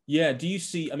 Yeah. Do you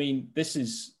see, I mean, this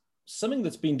is something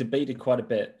that's been debated quite a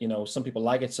bit. Some people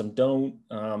like it, some don't.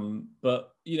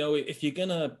 But, if you're going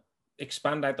to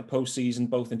expand out the postseason,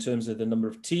 both in terms of the number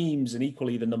of teams and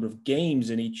equally the number of games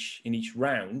in each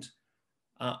round,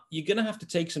 you're going to have to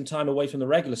take some time away from the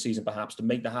regular season, perhaps, to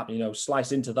make that happen,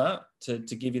 slice into that to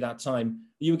give you that time.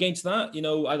 Are you against that?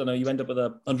 I don't know, you end up with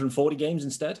 140 games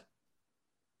instead?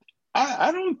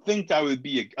 I don't think I would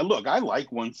be look, I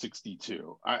like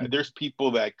 162. There's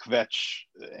people that kvetch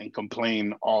and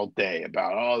complain all day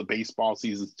about, the baseball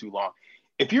season's too long.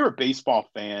 If you're a baseball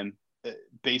fan,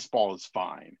 baseball is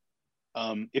fine.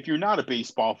 If you're not a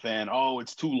baseball fan,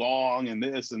 it's too long and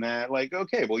this and that, like,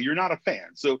 okay, well, you're not a fan.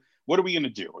 So what are we going to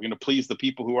do? We're going to please the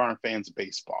people who aren't fans of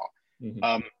baseball.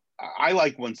 I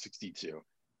like 162,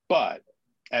 but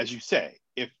as you say,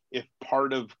 if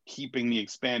part of keeping the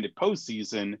expanded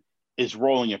postseason is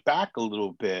rolling it back a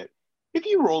little bit, if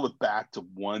you roll it back to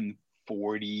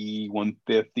 140,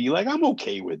 150, like, I'm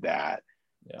okay with that.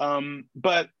 Yeah.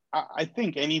 But I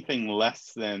think anything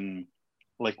less than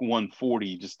like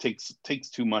 140 just takes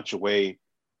too much away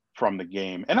from the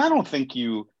game. And I don't think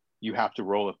you have to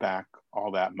roll it back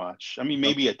all that much. I mean,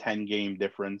 maybe a 10-game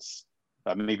difference,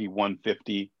 maybe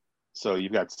 150. So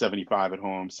you've got 75 at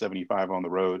home, 75 on the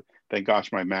road. Thank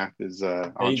gosh my math is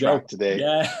on track today.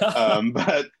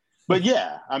 Yeah. But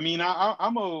yeah, I mean,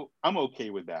 I'm okay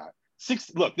with that.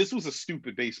 Look, this was a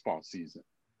stupid baseball season.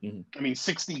 I mean,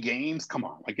 60 games, come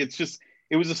on. Like, it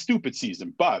was a stupid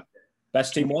season, but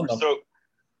best team won. So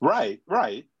right.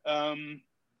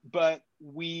 But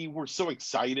we were so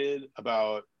excited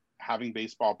about having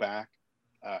baseball back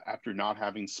after not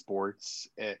having sports.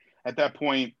 At that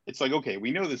point, it's like, okay,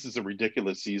 we know this is a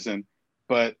ridiculous season,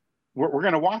 but we're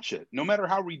going to watch it. No matter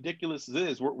how ridiculous it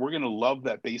is, we're going to love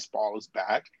that baseball is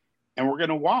back, and we're going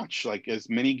to watch like as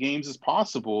many games as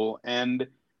possible. And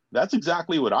that's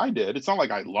exactly what I did. It's not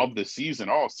like I love this season,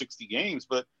 60 games,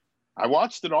 but I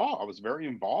watched it all. I was very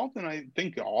involved, and I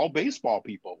think all baseball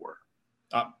people were.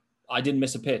 I didn't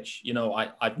miss a pitch.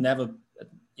 I've never,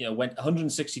 went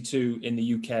 162 in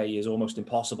the UK is almost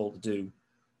impossible to do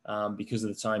because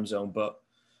of the time zone. But,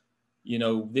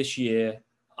 this year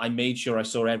I made sure I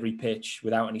saw every pitch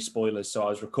without any spoilers. So I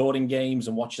was recording games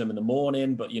and watching them in the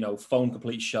morning, but, phone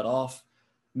completely shut off,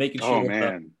 making sure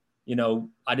that,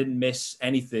 I didn't miss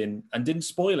anything and didn't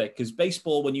spoil it. Because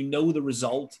baseball, when you know the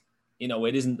result,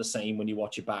 it isn't the same when you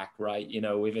watch it back, right?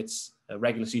 If it's a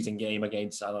regular season game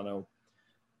against, I don't know,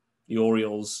 the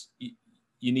Orioles,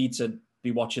 you need to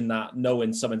be watching that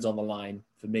knowing someone's on the line,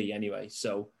 for me anyway.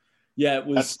 So yeah, it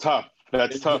was. That's tough.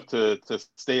 That's tough to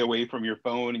stay away from your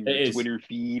phone and your Twitter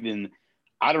feed. And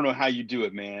I don't know how you do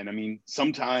it, man. I mean,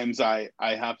 sometimes I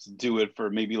have to do it for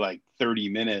maybe like 30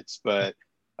 minutes, but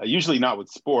usually not with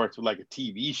sports, with like a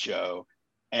TV show.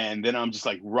 And then I'm just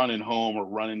like running home or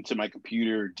running to my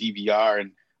computer, DVR,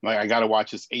 and I'm like, I got to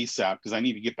watch this ASAP because I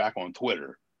need to get back on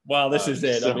Twitter. Well, this is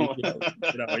it. So...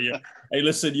 I mean, hey,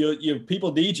 listen, you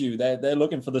people need you. They're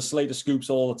looking for the Slater scoops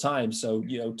all the time. So,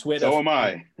 Twitter. So am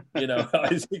I.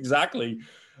 Exactly.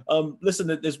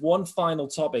 Listen, there's one final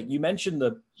topic. You mentioned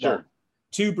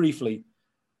too briefly,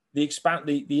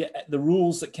 the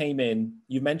rules that came in.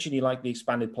 You mentioned you like the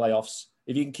expanded playoffs.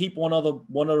 If you can keep one of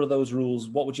those rules,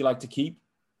 what would you like to keep?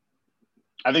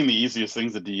 I think the easiest thing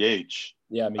is the DH.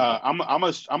 Yeah, me I'm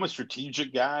a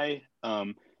strategic guy.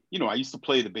 I used to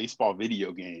play the baseball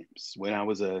video games when I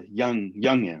was a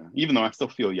youngin, even though I still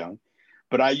feel young.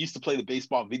 But I used to play the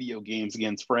baseball video games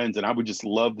against friends, and I would just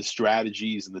love the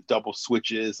strategies and the double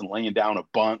switches and laying down a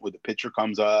bunt where the pitcher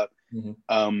comes up.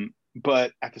 Mm-hmm.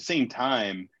 But at the same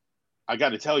time, I got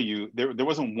to tell you, there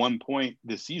wasn't one point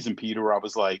this season, Peter, where I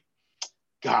was like,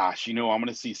 gosh, I'm going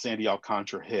to see Sandy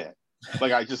Alcantara hit.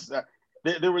 Like I just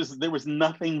there was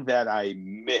nothing that I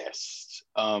missed.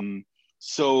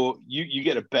 So you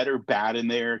get a better bat in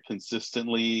there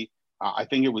consistently. I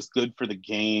think it was good for the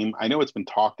game. I know it's been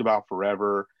talked about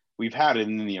forever. We've had it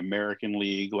in the American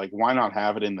League. Like, why not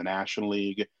have it in the National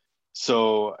League?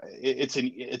 So it's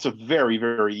a very,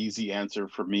 very easy answer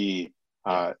for me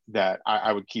that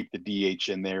I would keep the DH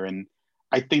in there. And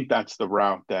I think that's the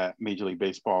route that Major League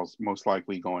Baseball is most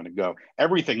likely going to go.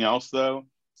 Everything else, though,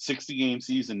 60-game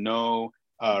season, no.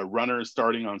 Runners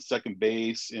starting on second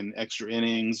base in extra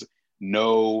innings,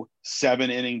 no.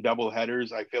 7-inning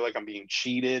doubleheaders. I feel like I'm being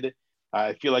cheated.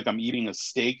 I feel like I'm eating a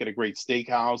steak at a great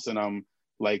steakhouse and I'm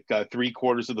like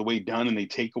 3/4 of the way done and they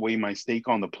take away my steak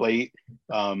on the plate.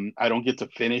 I don't get to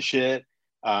finish it.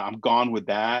 I'm gone with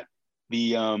that.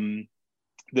 The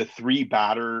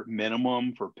 3-batter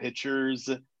minimum for pitchers,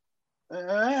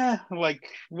 like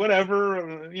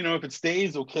whatever, if it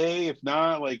stays, okay. If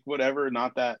not, like whatever,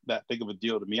 not that big of a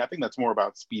deal to me. I think that's more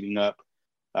about speeding up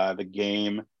the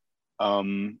game.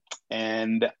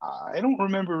 And I don't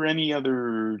remember any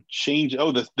other change.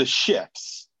 Oh, the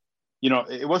shifts.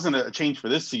 It wasn't a change for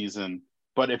this season,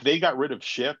 but if they got rid of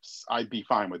shifts, I'd be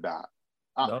fine with that.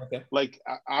 Okay. Like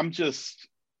I'm just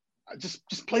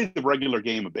play the regular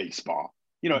game of baseball.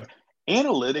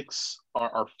 Analytics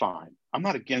are fine. I'm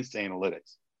not against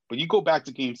analytics, but you go back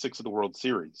to Game 6 of the World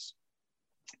Series,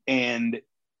 and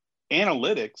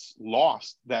analytics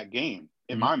lost that game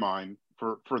in my mind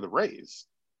for the Rays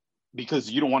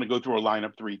because you don't want to go through a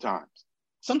lineup 3 times.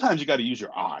 Sometimes you got to use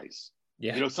your eyes.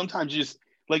 Yeah. Sometimes you just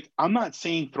I'm not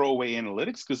saying throw away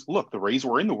analytics because look, the Rays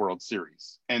were in the World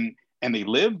Series and they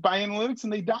live by analytics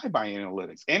and they die by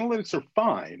analytics. Analytics are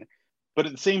fine. But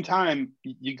at the same time,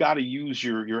 you got to use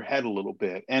your head a little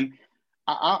bit. And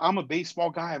I'm a baseball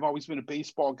guy. I've always been a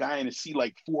baseball guy. And to see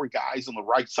like 4 guys on the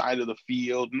right side of the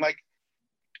field, and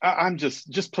I'm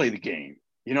just play the game.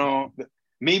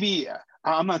 Maybe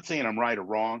I'm not saying I'm right or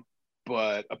wrong,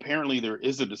 but apparently there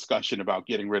is a discussion about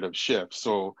getting rid of shifts.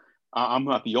 So I'm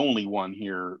not the only one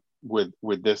here with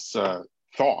this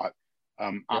thought.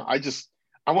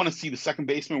 I want to see the second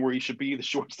baseman where he should be, the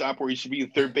shortstop where he should be,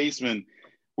 the third baseman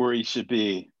where he should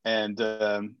be. And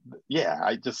I'm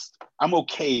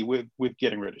okay with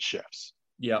getting rid of shifts.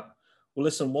 Yeah. Well,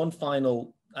 listen, one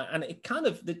final, and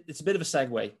it's a bit of a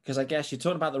segue because I guess you're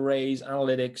talking about the Rays,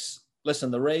 analytics.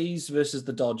 Listen, the Rays versus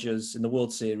the Dodgers in the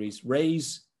World Series.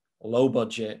 Rays, low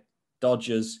budget.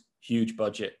 Dodgers, huge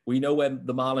budget. We know where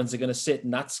the Marlins are going to sit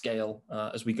in that scale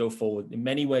as we go forward. In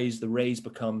many ways, the Rays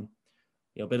become,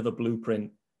 a bit of a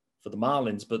blueprint for the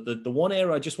Marlins. But the one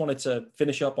area I just wanted to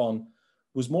finish up on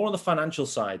was more on the financial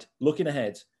side, looking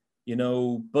ahead,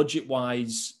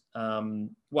 budget-wise.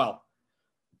 Well,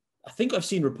 I think I've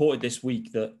seen reported this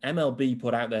week that MLB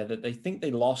put out there that they think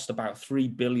they lost about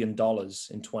 $3 billion in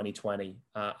 2020.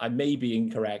 I may be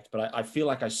incorrect, but I feel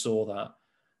like I saw that.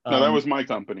 No, that was my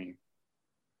company.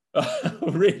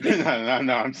 Really?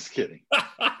 No, I'm just kidding.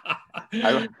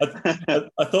 I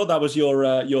thought that was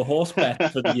your horse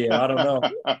bet for the year. I don't know.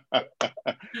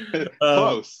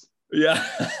 Close. Yeah.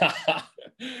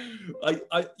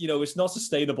 It's not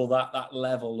sustainable, that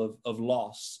level of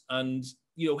loss. And,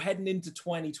 heading into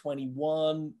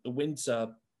 2021, the winter,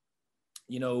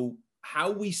 how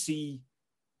we see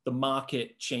the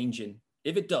market changing,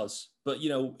 if it does. But,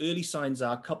 early signs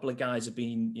are a couple of guys have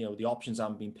been, the options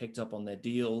haven't been picked up on their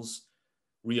deals.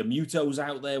 Realmuto's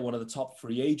out there, one of the top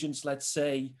free agents, let's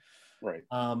say. Right.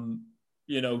 I'm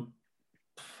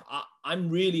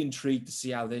really intrigued to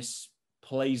see how this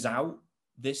plays out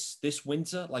this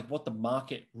winter, like what the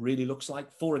market really looks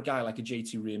like for a guy like a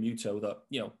JT Realmuto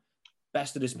that,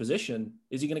 best at his position.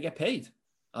 Is he going to get paid?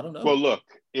 I don't know. Well, look,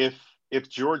 if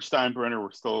George Steinbrenner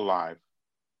were still alive,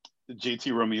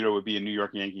 JT Realmuto would be a New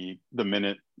York Yankee the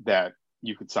minute that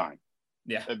you could sign.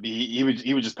 Yeah. He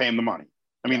would just pay him the money.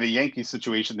 I mean, the Yankees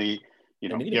situation,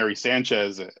 Gary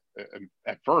Sanchez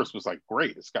at first was like,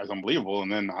 great, this guy's unbelievable.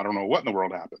 And then I don't know what in the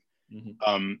world happened.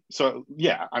 Mm-hmm. So,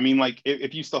 yeah, I mean, like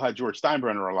if you still had George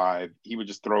Steinbrenner alive, he would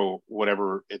just throw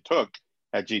whatever it took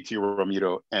at JT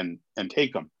Realmuto and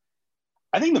take him.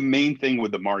 I think the main thing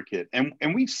with the market, and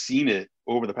we've seen it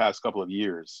over the past couple of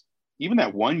years, even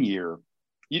that 1 year,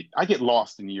 I get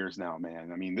lost in years now,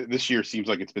 man. I mean, this year seems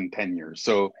like it's been 10 years.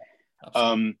 So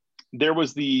there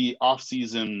was the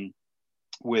offseason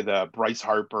with Bryce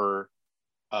Harper,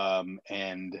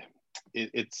 and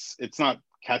it's not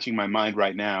catching my mind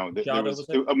right now. There was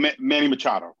Manny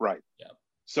Machado, right? Yeah.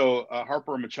 So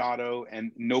Harper and Machado,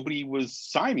 and nobody was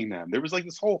signing them. There was like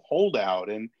this whole holdout,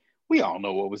 and we all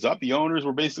know what was up. The owners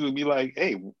were basically be like,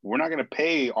 hey, we're not going to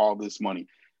pay all this money.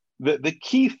 The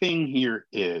key thing here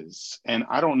is, and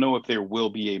I don't know if there will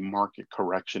be a market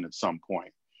correction at some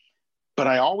point, but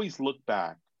I always look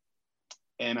back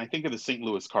and I think of the St.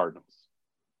 Louis Cardinals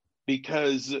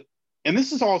because, and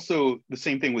this is also the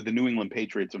same thing with the New England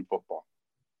Patriots in football.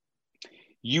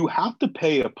 You have to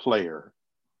pay a player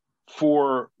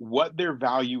for what their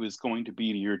value is going to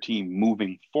be to your team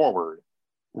moving forward,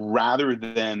 rather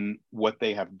than what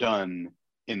they have done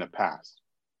in the past.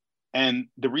 And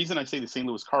the reason I say the St.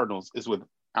 Louis Cardinals is with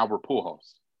Albert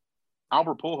Pujols.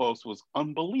 Albert Pujols was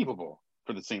unbelievable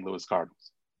for the St. Louis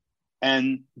Cardinals.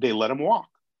 And they let him walk.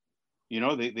 They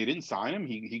didn't sign him.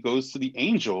 He goes to the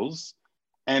Angels,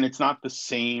 and it's not the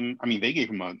same. I mean, they gave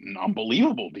him an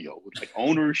unbelievable deal with like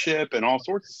ownership and all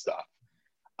sorts of stuff.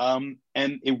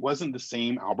 And it wasn't the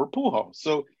same Albert Pujols.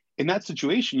 So in that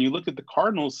situation, you look at the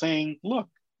Cardinals saying, look,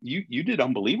 you did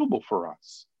unbelievable for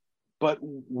us, but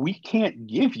we can't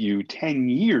give you 10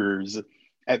 years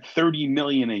at $30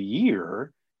 million a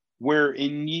year, where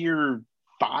in year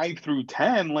 5 through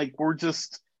 10, like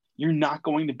you're not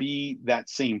going to be that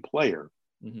same player.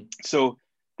 Mm-hmm. So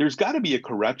there's got to be a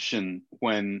correction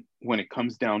when it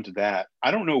comes down to that. I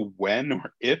don't know when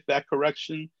or if that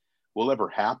correction will ever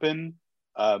happen.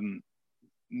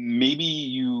 Maybe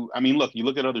you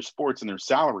look at other sports and their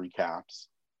salary caps.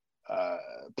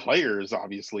 Players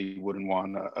obviously wouldn't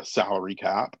want a salary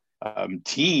cap.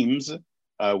 Teams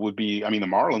would be, the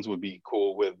Marlins would be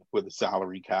cool with a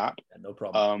salary cap. Yeah, no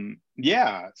problem.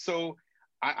 So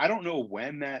I don't know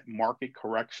when that market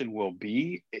correction will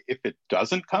be, if it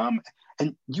doesn't come.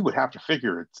 And you would have to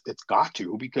figure it's got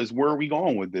to, because where are we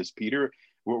going with this, Peter?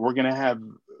 We're going to have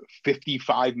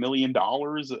 $55 million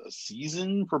a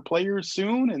season for players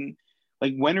soon. And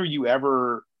like, when are you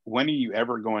ever going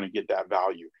to get that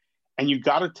value? And you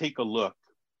got to take a look.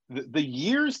 The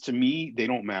years, to me, they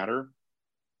don't matter.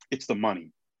 It's the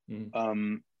money.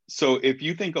 Mm-hmm. So if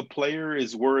you think a player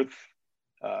is worth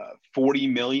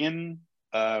 $40 million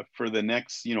for the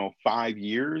next 5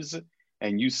 years,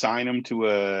 and you sign them to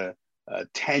a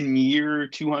 10-year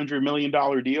 $200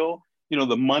 million deal,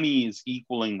 the money is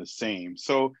equaling the same.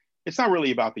 So it's not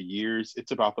really about the years,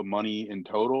 it's about the money in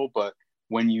total. But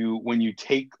when you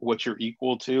take what you're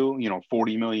equal to,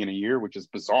 $40 million a year, which is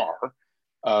bizarre,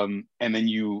 and then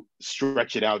you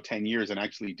stretch it out 10 years and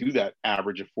actually do that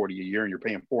average of 40 a year, and you're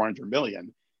paying $400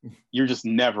 million, you're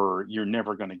never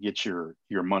going to get your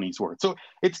money's worth. So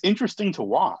it's interesting to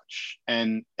watch.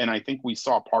 And I think we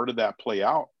saw part of that play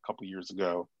out a couple of years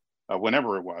ago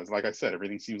whenever it was. Like I said,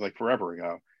 everything seems like forever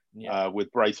ago. Yeah.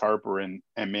 With Bryce Harper and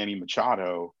Manny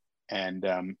Machado, and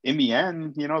in the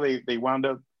end, they wound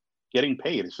up getting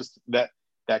paid. It's just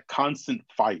that constant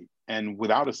fight, and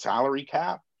without a salary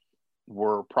cap,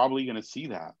 we're probably going to see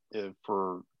that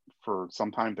for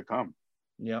some time to come.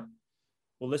 Yeah.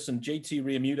 Well, listen, JT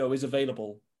Realmuto is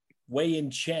available.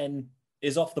 Wei-Yin Chen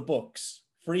is off the books.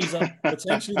 Frieza,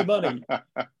 potentially the money.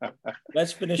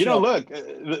 Let's finish up. Look,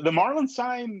 the Marlins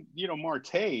signed,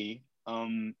 Marte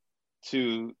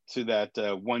to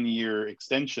that 1 year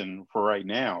extension for right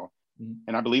now. Mm-hmm.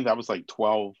 And I believe that was like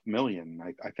 12 million,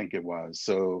 I think it was.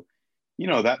 So,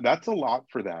 that's a lot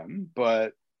for them,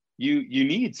 but you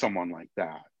need someone like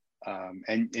that.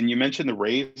 And you mentioned the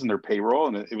Rays and their payroll,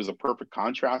 and it was a perfect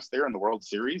contrast there in the World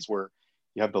Series where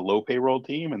you have the low payroll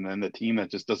team and then the team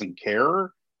that just doesn't care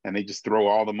and they just throw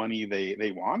all the money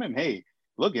they want. And hey,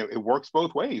 look, it works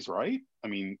both ways, right? I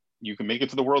mean, you can make it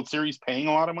to the World Series paying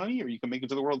a lot of money, or you can make it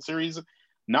to the World Series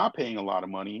not paying a lot of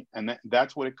money. And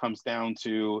that's what it comes down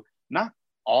to. Not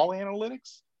all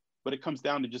analytics, but it comes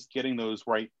down to just getting those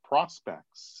right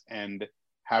prospects and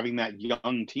having that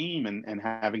young team and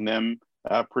having them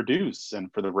produce.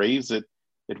 And for the Rays, it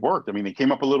worked. I mean, they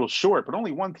came up a little short, but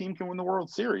only one team can win the World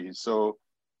Series. So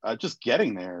just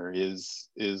getting there is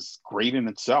great in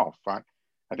itself. I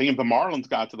think if the Marlins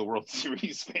got to the World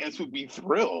Series, fans would be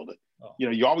thrilled. Oh.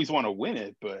 You always want to win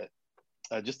it, but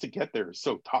just to get there is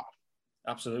so tough.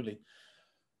 Absolutely.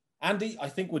 Andy, I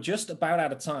think we're just about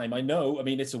out of time. I know,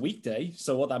 it's a weekday.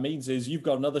 So what that means is you've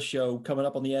got another show coming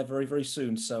up on the air very, very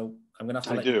soon. So I'm going to have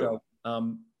to let you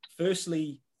go.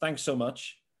 Firstly, thanks so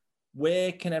much.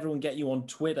 Where can everyone get you on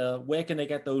Twitter? Where can they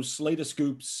get those Slater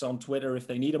scoops on Twitter if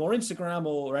they need them, or Instagram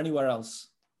or anywhere else?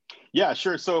 Yeah,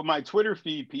 sure. So my Twitter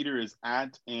feed, Peter, is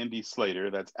at Andy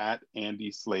Slater. That's at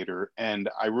Andy Slater. And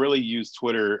I really use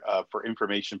Twitter for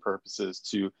information purposes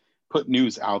to put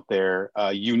news out there,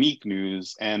 unique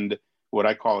news, and what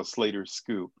I call a Slater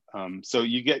scoop. So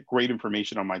you get great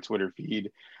information on my Twitter feed.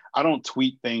 I don't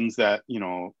tweet things that,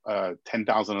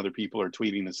 10,000 other people are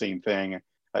tweeting the same thing.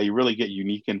 You really get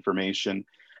unique information.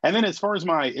 And then as far as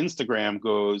my Instagram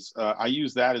goes, I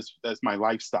use that as my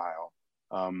lifestyle.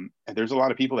 And there's a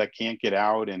lot of people that can't get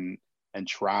out and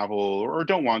travel or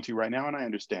don't want to right now, and I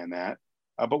understand that.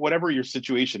 But whatever your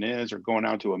situation is, or going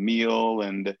out to a meal,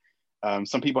 and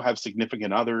some people have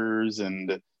significant others, and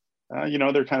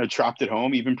they're kind of trapped at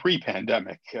home, even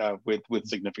pre-pandemic, with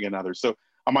significant others. So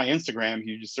on my Instagram,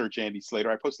 you just search Andy Slater.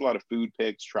 I post a lot of food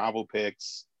pics, travel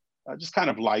pics, just kind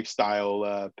of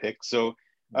lifestyle pics. So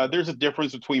there's a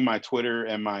difference between my Twitter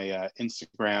and my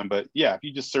Instagram. But yeah, if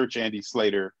you just search Andy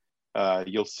Slater,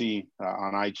 you'll see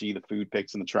on IG the food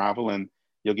pics and the travel, and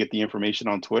you'll get the information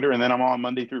on Twitter. And then I'm on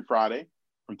Monday through Friday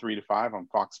from 3 to 5 on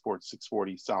Fox Sports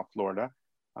 640 South Florida.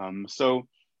 So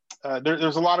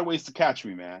there's a lot of ways to catch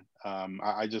me, man.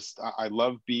 I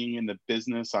love being in the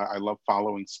business. I love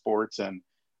following sports, and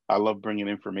I love bringing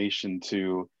information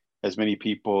to as many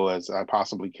people as I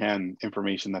possibly can,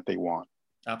 information that they want.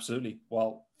 Absolutely.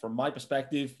 Well, from my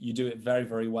perspective, you do it very,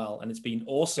 very well, and it's been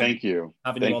awesome. Thank you.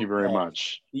 Thank you very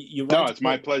much. No, it's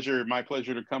my pleasure. My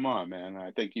pleasure to come on, man.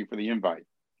 I thank you for the invite.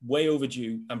 Way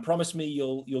overdue, and promise me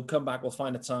you'll come back. We'll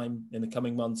find a time in the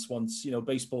coming months once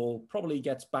baseball probably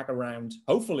gets back around.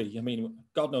 Hopefully,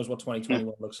 God knows what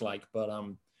 2021 looks like, but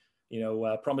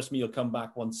promise me you'll come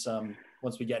back once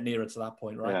we get nearer to that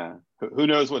point, right? Yeah. Who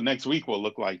knows what next week will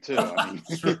look like too?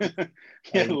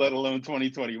 Let alone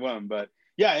 2021. But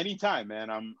yeah, anytime,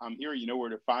 man. I'm here. You know where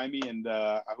to find me, and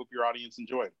I hope your audience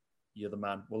enjoyed. You're the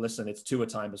man. Well, listen, it's tour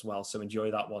time as well, so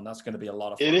enjoy that one. That's going to be a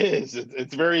lot of fun. It is.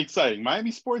 It's very exciting.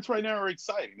 Miami sports right now are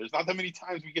exciting. There's not that many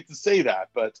times we get to say that,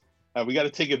 but we got to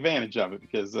take advantage of it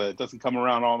because it doesn't come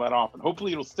around all that often.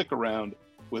 Hopefully it'll stick around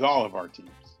with all of our teams.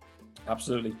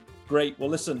 Absolutely. Great. Well,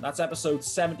 listen, that's episode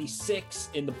 76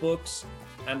 in the books.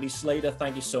 Andy Slater,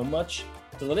 thank you so much.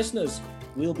 To the listeners,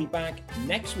 we'll be back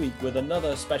next week with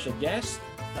another special guest.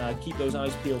 Keep those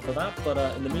eyes peeled for that. But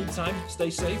in the meantime, stay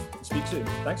safe. Speak soon.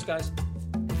 Thanks, guys.